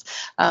address.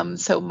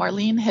 So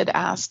Marlene had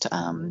asked,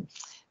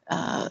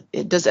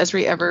 does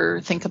Esri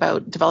ever think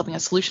about developing a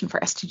solution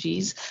for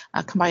SDGs,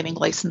 combining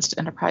licensed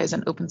enterprise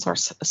and open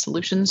source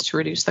solutions to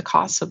reduce the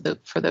costs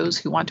for those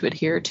who want to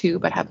adhere to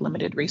but have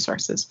limited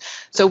resources?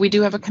 So we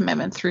do have a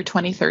commitment through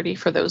 2030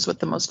 for those with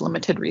the most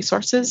limited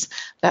resources,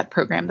 that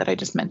program that I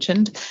just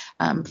mentioned.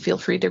 Feel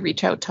free to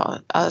reach out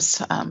to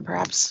us.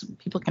 Perhaps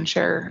people can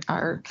share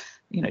our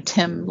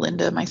Tim,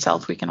 Linda,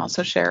 myself, we can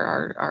also share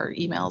our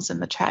emails in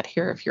the chat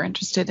here if you're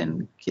interested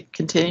in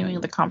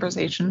continuing the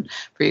conversation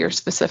for your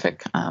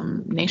specific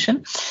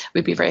nation.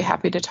 We'd be very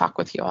happy to talk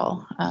with you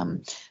all.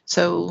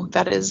 So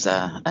that is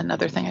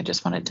another thing I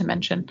just wanted to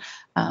mention.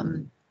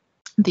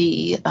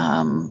 The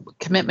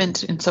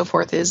commitment and so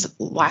forth is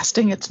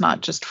lasting. It's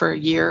not just for a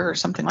year or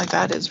something like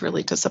that. It's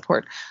really to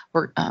support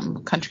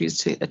countries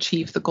to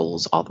achieve the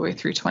goals all the way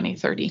through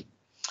 2030.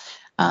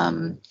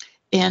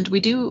 And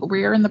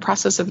we are in the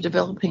process of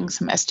developing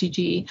some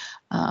SDG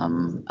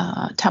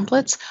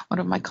templates. One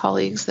of my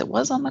colleagues that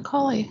was on the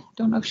call, I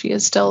don't know if she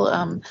is still,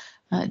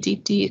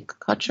 Deepti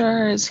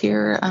Kochar is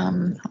here.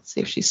 Let's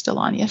see if she's still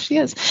on. Yes, she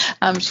is.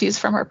 She's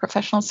from our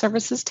professional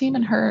services team,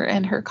 and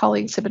her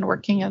colleagues have been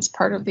working as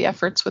part of the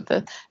efforts with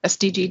the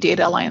SDG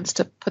Data Alliance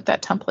to put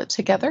that template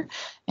together,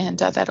 and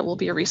that it will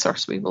be a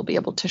resource we will be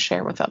able to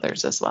share with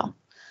others as well.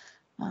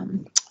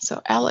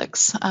 So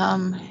Alex,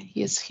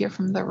 he is here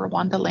from the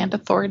Rwanda Land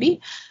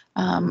Authority.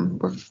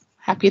 We're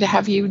happy to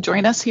have you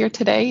join us here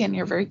today, and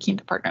you're very keen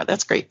to partner.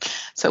 That's great.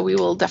 So we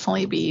will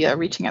definitely be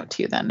reaching out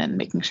to you then and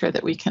making sure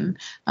that we can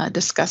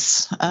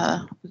discuss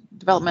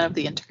development of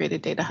the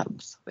integrated data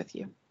hubs with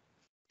you.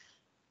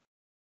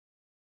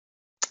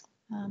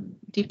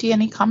 Deepti,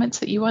 any comments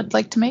that you would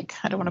like to make?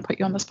 I don't want to put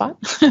you on the spot,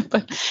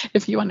 but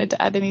if you wanted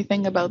to add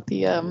anything about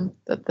the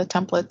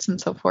templates and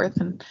so forth,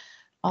 and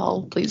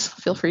please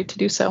feel free to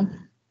do so.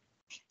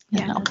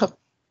 Yeah.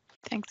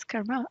 Thanks,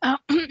 Karma.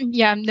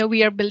 Yeah, no,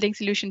 we are building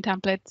solution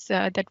templates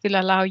that will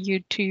allow you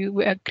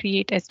to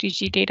create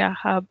SDG Data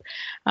Hub.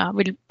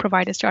 Will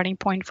provide a starting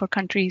point for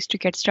countries to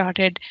get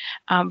started.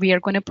 We are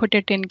going to put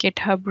it in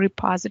GitHub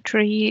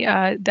repository,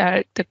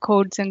 the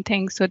codes and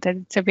things, so that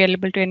it's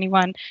available to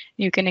anyone.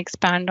 You can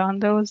expand on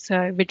those,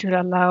 which will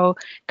allow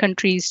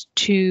countries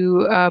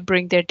to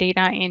bring their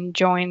data in,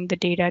 join the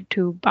data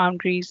to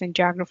boundaries and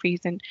geographies,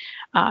 and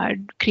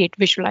create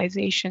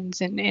visualizations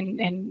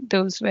and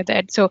those with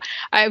it. So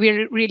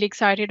we're really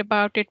excited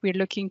about it. We're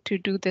looking to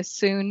do this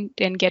soon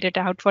and get it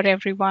out for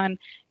everyone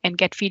and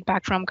get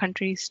feedback from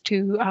countries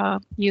to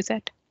use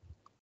it.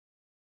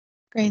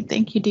 Great,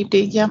 thank you,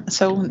 Deepti. Yeah,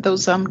 so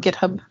those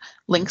GitHub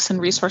links and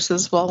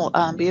resources will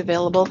be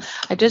available.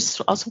 I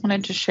just also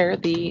wanted to share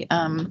the,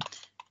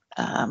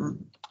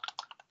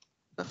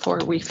 before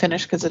we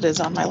finish, because it is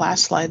on my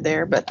last slide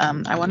there, but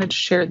I wanted to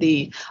share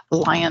the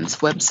Alliance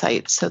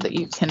website so that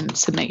you can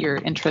submit your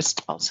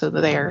interest also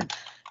there.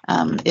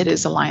 It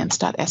is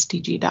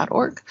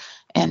alliance.sdg.org,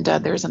 and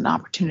there's an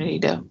opportunity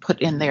to put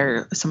in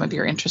there some of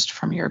your interest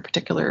from your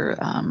particular,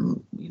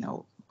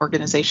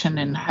 organization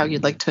and how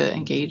you'd like to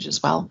engage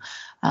as well,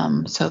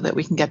 so that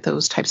we can get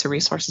those types of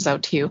resources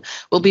out to you.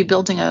 We'll be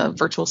building a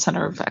virtual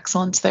center of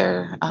excellence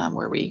there,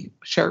 where we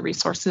share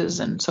resources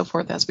and so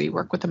forth as we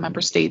work with the member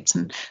states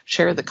and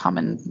share the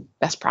common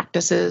best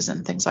practices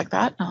and things like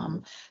that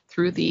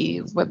through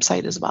the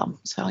website as well.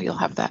 So you'll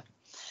have that.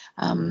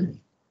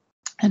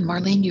 And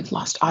Marlene, you've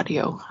lost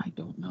audio. I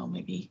don't know,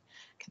 maybe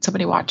can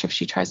somebody watch if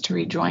she tries to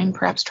rejoin,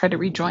 perhaps try to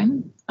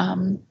rejoin.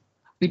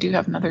 We do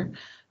have another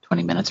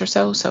 20 minutes or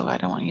so, so I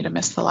don't want you to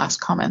miss the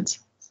last comments.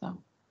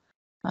 So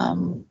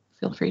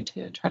feel free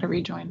to try to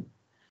rejoin.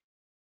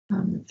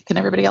 Can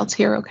everybody else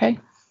hear okay?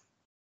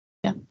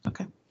 Yeah,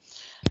 okay.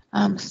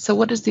 So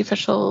what is the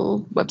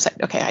official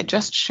website? Okay, I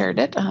just shared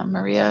it.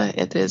 Maria,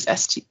 it is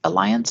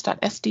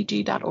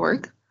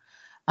alliance.sdg.org.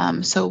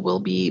 So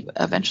we'll be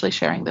eventually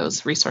sharing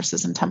those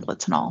resources and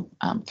templates and all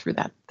through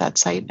that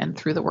site and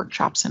through the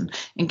workshops and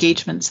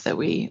engagements that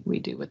we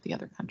do with the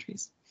other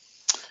countries.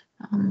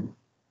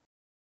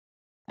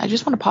 I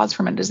just want to pause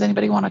for a minute. Does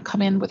anybody want to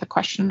come in with a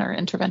question or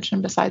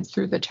intervention besides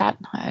through the chat?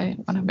 I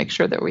want to make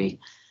sure that we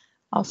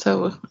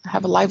also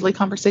have a lively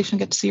conversation,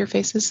 get to see your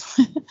faces.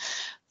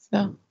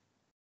 So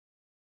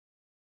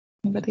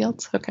anybody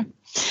else? Okay.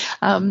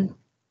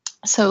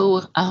 So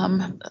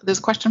there's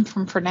a question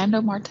from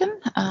Fernando Martin,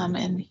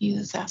 and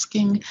he's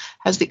asking,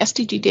 has the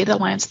SDG Data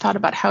Alliance thought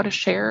about how to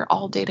share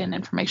all data and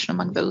information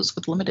among those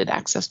with limited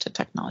access to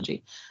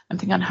technology? I'm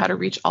thinking on how to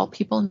reach all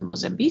people in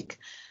Mozambique.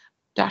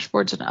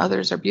 Dashboards and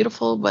others are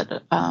beautiful,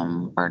 but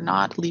are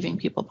not leaving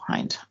people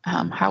behind.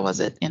 How was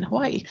it in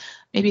Hawaii?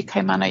 Maybe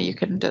Kaimana, you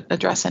can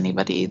address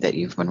anybody that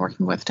you've been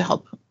working with to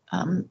help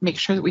make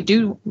sure that we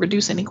do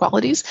reduce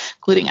inequalities,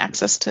 including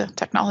access to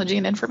technology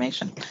and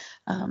information.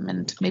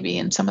 And maybe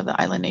in some of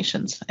the island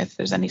nations, if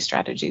there's any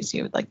strategies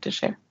you would like to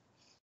share.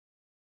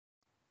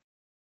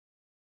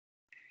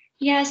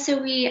 Yeah,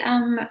 so we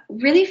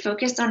really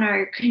focused on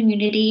our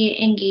community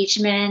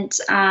engagement.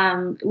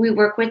 We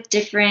work with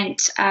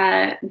different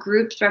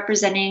groups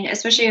representing,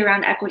 especially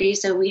around equity.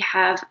 So we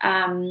have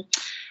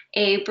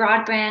a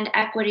broadband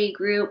equity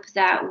group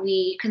that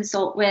we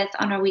consult with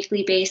on a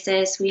weekly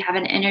basis. We have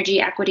an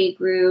energy equity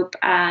group.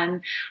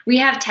 We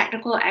have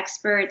technical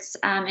experts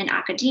in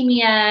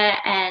academia,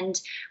 and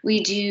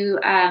we do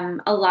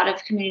a lot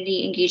of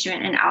community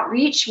engagement and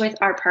outreach with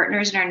our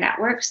partners in our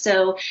network.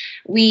 So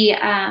we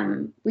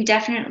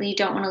definitely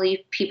don't want to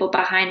leave people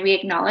behind. We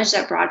acknowledge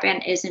that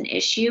broadband is an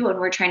issue, and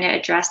we're trying to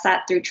address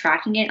that through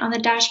tracking it on the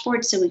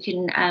dashboard so we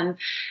can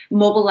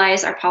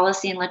mobilize our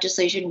policy and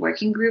legislation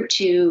working group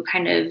to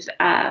kind of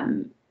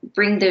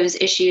bring those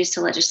issues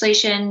to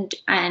legislation.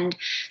 And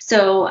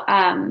so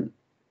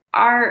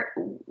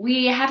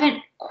we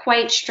haven't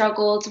quite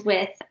struggled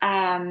with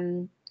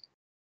that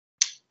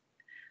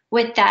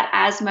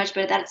as much,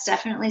 but that's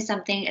definitely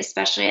something,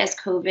 especially as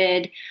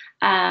COVID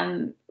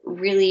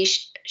really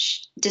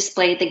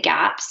displayed the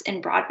gaps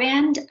in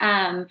broadband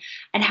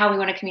and how we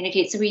want to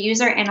communicate. So we use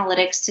our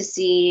analytics to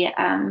see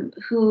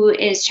who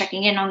is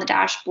checking in on the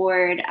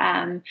dashboard.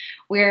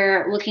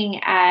 We're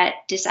looking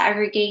at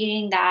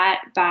disaggregating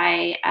that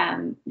by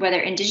whether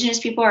Indigenous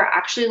people are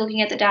actually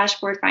looking at the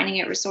dashboard, finding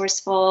it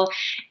resourceful.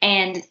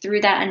 And through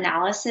that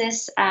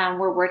analysis,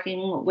 we're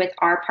working with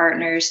our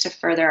partners to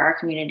further our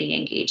community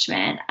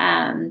engagement.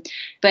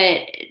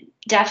 But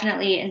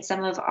definitely in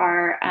some of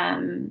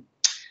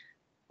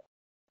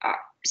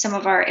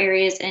our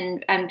areas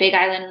in Big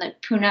Island,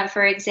 like Puna,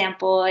 for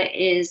example,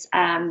 is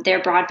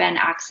their broadband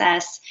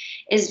access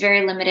is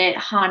very limited.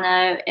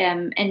 Hana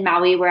in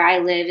Maui, where I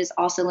live, is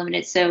also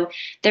limited. So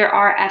there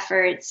are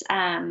efforts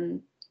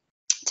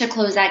to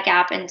close that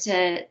gap and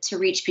to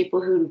reach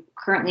people who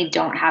currently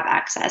don't have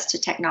access to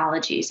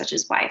technology such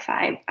as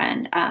Wi-Fi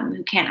and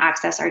who can't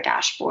access our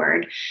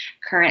dashboard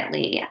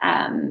currently.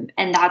 And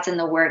that's in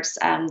the works.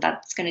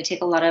 That's going to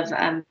take a lot of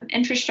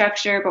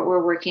infrastructure, but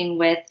we're working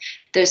with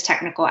those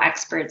technical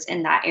experts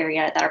in that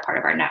area that are part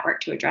of our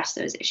network to address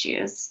those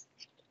issues.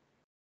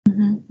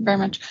 Very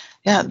much.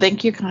 Yeah,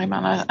 thank you,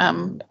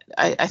 Kaimana.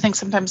 I think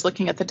sometimes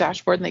looking at the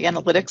dashboard and the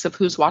analytics of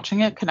who's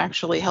watching it can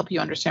actually help you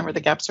understand where the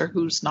gaps are,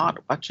 who's not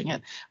watching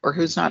it, or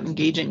who's not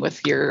engaging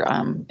with your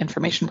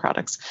information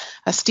products.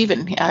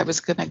 Stephen, I was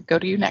going to go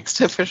to you next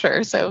for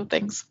sure. So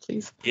thanks,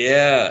 please.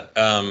 Yeah,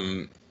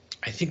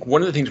 I think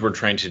one of the things we're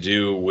trying to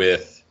do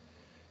with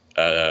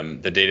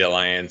the Data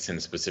Alliance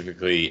and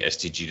specifically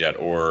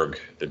SDG.org,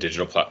 the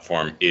digital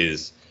platform,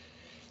 is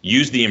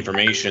use the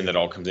information that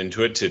all comes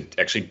into it to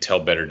actually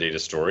tell better data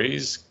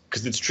stories.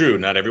 Because it's true,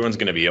 not everyone's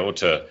going to be able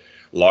to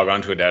log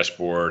onto a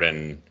dashboard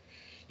and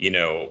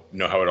know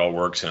how it all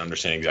works and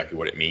understand exactly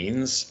what it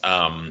means.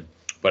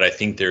 But I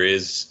think there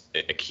is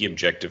a key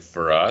objective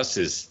for us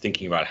is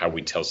thinking about how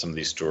we tell some of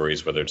these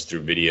stories, whether it's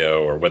through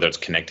video or whether it's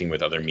connecting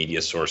with other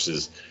media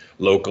sources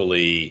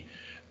locally,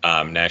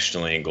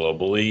 nationally, and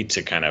globally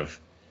to kind of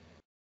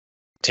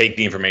take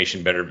the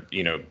information better,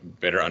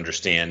 better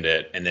understand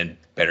it, and then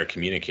better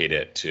communicate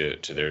it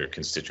to their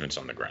constituents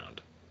on the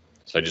ground.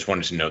 So I just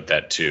wanted to note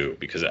that too,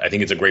 because I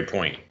think it's a great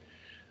point.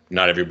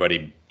 Not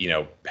everybody,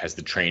 has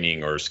the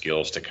training or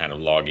skills to kind of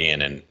log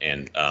in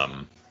and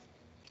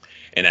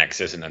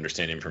access and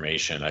understand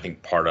information. I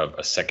think part of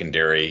a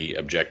secondary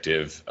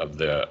objective of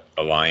the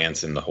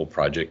Alliance and the whole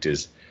project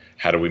is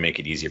how do we make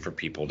it easier for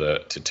people to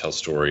tell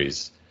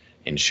stories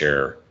and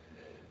share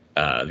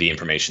the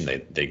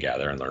information they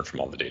gather and learn from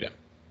all the data.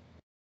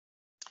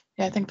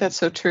 Yeah, I think that's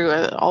so true.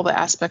 All the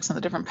aspects and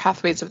the different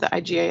pathways of the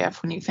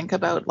IGIF, when you think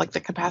about like the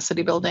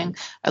capacity building,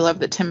 I love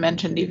that Tim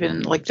mentioned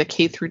even like the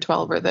K through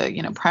 12 or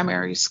the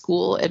primary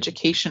school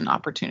education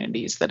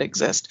opportunities that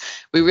exist.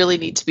 We really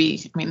need to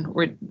be,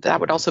 that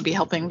would also be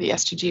helping the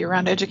SDG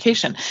around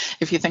education.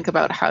 If you think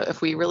about how,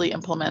 if we really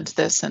implement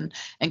this and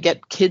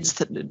get kids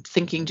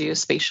thinking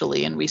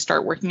geospatially and we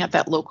start working at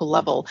that local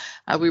level,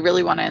 we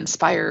really want to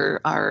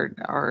inspire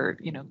our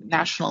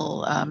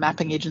national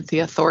mapping agency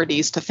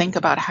authorities to think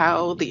about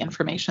how the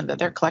information that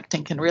they're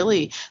collecting can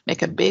really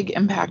make a big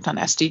impact on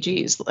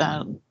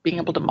SDGs, being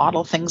able to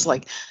model things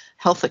like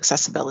health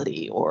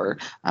accessibility or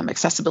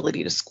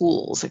accessibility to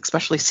schools,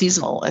 especially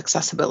seasonal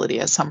accessibility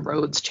as some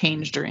roads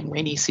change during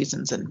rainy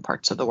seasons in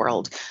parts of the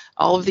world.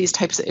 All of these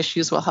types of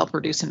issues will help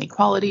reduce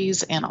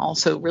inequalities and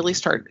also really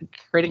start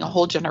creating a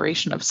whole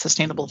generation of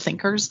sustainable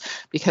thinkers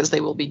because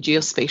they will be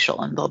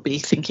geospatial and they'll be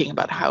thinking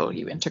about how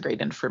you integrate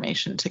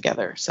information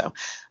together. So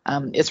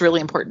it's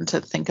really important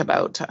to think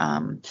about,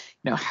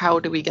 how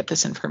do we get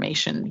this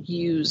information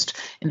used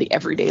in the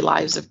everyday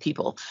lives of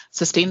people?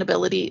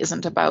 Sustainability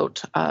isn't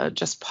about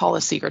just policy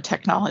or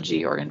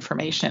technology or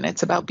information.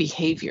 It's about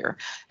behavior.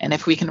 And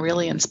if we can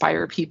really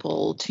inspire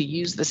people to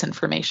use this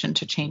information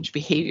to change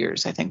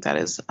behaviors, I think that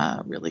is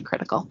really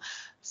critical.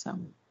 So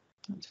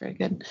that's very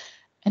good.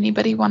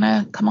 Anybody want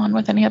to come on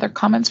with any other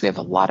comments? We have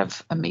a lot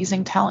of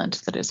amazing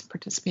talent that is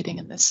participating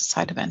in this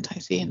side event. I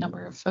see a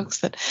number of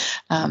folks that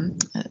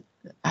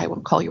I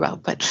won't call you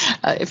out, but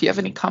if you have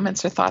any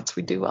comments or thoughts,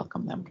 we do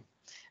welcome them.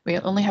 We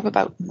only have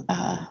about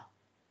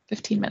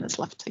 15 minutes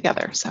left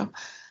together. So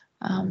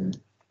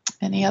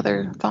any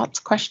other thoughts,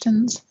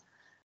 questions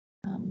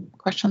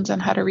on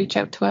how to reach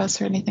out to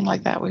us or anything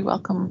like that, we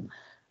welcome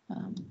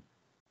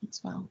as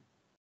well.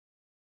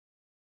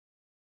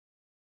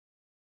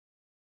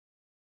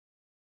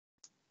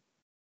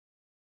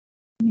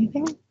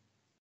 Anything?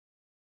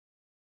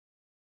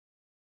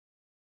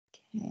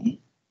 Okay.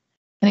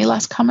 Any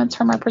last comments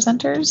from our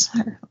presenters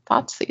or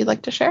thoughts that you'd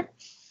like to share?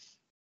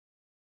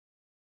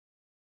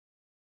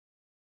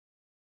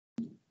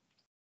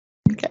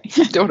 Okay,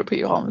 I don't want to put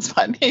you all on the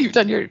spot. You've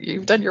done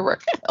your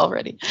work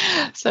already,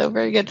 so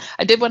very good.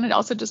 I did want to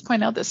also just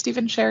point out that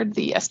Stephen shared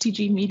the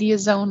SDG Media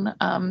Zone,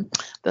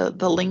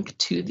 the link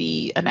to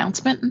the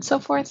announcement and so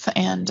forth,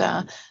 and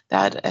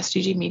that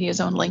SDG Media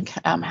Zone link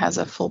has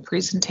a full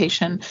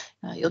presentation.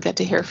 You'll get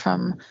to hear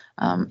from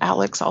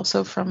Alex,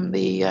 also from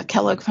the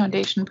Kellogg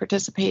Foundation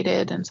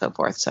participated and so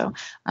forth. So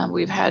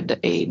we've had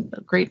a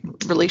great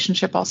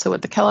relationship also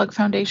with the Kellogg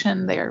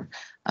Foundation. They're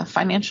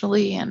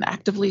financially and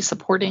actively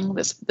supporting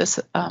this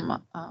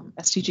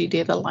SDG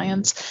Data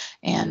Alliance,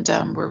 and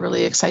we're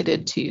really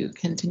excited to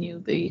continue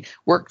the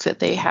work that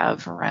they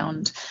have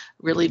around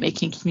really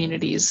making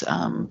communities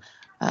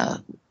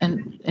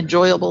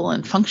enjoyable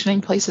and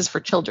functioning places for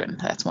children.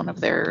 That's one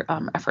of their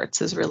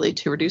efforts, is really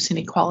to reduce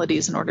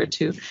inequalities in order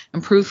to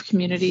improve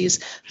communities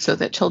so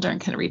that children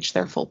can reach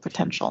their full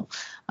potential.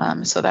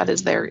 So that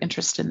is their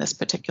interest in this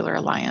particular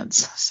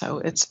alliance. So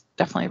it's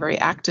definitely very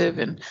active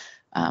and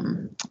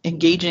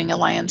engaging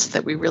alliance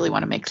that we really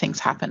want to make things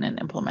happen and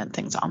implement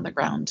things on the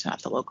ground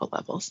at the local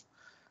levels.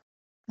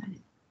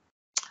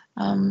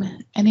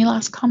 Any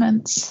last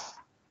comments?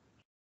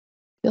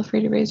 Feel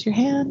free to raise your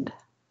hand.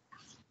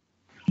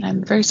 And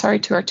I'm very sorry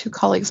to our two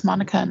colleagues,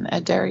 Monica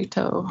and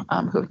Darito,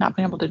 who have not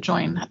been able to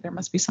join. There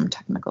must be some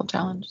technical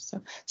challenge.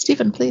 So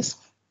Stephen, please.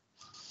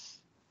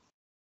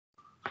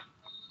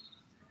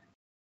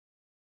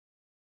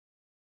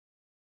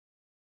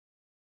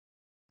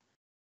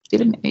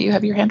 Stephen, you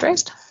have your hand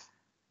raised?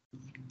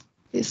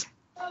 Please.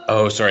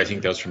 Oh, sorry, I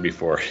think that was from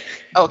before.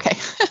 Okay,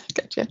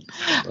 gotcha.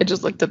 I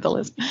just looked at the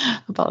list.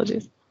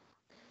 Apologies.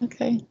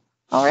 Okay,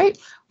 all right.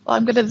 Well,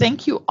 I'm going to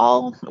thank you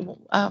all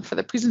for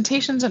the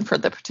presentations and for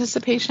the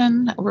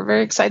participation. We're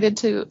very excited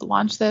to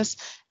launch this.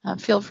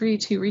 Feel free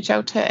to reach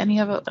out to any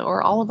of it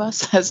or all of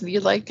us as you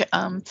like.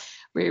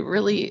 We're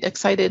really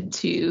excited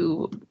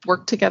to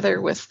work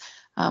together with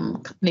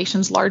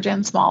nations large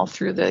and small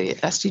through the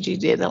SDG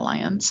Data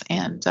Alliance.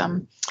 And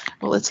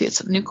well, let's see, it's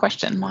a new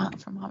question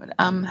from Mohammed.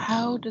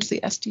 How does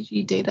the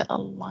SDG Data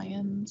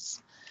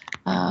Alliance,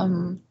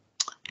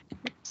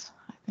 oops,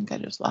 I think I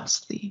just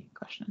lost the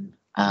question,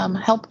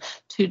 help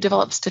to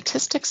develop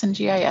statistics and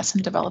GIS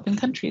in developing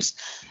countries?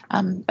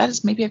 That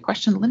is maybe a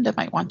question Linda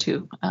might want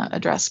to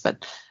address,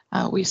 but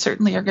we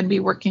certainly are going to be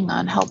working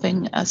on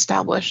helping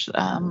establish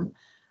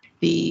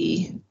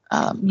the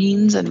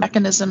means and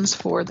mechanisms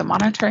for the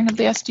monitoring of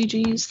the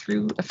SDGs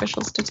through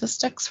official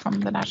statistics from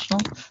the national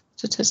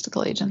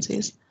statistical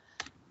agencies.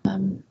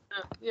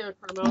 Yeah,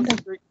 Carmel,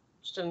 that's a great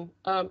question.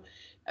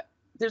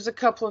 There's a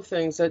couple of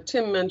things that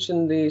Tim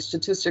mentioned. The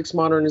Statistics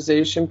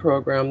Modernization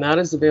Program that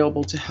is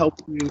available to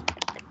help you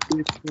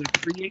with the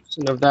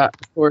creation of that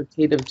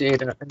authoritative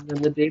data, and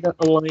then the Data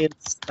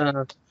Alliance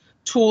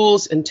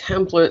tools and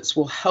templates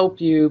will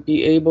help you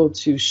be able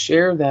to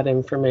share that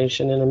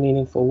information in a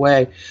meaningful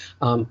way,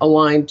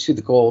 aligned to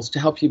the goals, to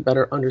help you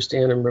better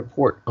understand and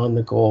report on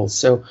the goals.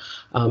 So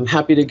I'm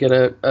happy to get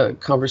a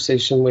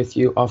conversation with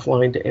you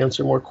offline to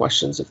answer more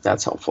questions if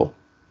that's helpful.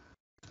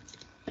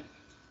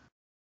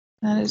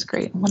 That is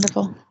great,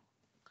 wonderful.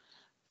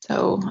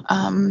 So,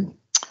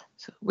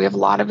 so we have a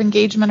lot of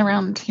engagement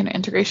around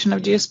integration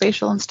of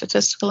geospatial and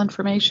statistical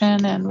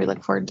information, and we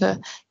look forward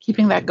to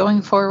keeping that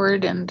going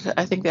forward. And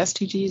I think the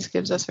SDGs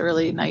gives us a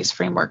really nice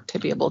framework to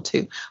be able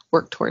to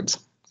work towards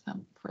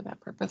for that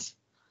purpose.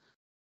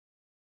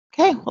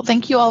 Okay, well,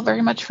 thank you all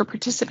very much for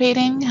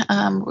participating.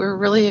 We're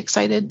really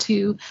excited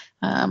to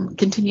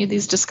continue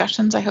these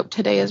discussions. I hope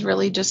today is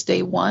really just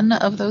day one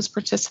of those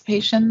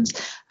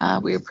participations.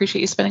 We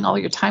appreciate you spending all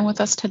your time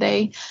with us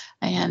today,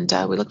 and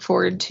we look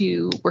forward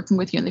to working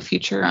with you in the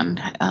future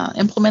on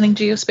implementing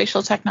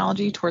geospatial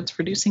technology towards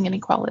reducing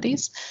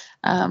inequalities.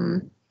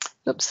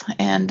 Oops,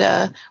 and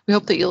we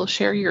hope that you'll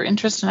share your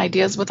interest and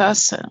ideas with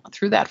us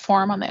through that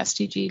forum on the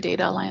SDG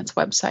Data Alliance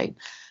website.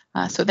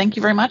 So thank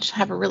you very much.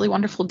 Have a really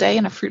wonderful day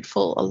and a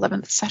fruitful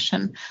 11th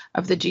session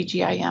of the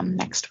GGIM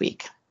next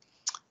week.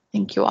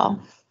 Thank you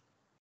all.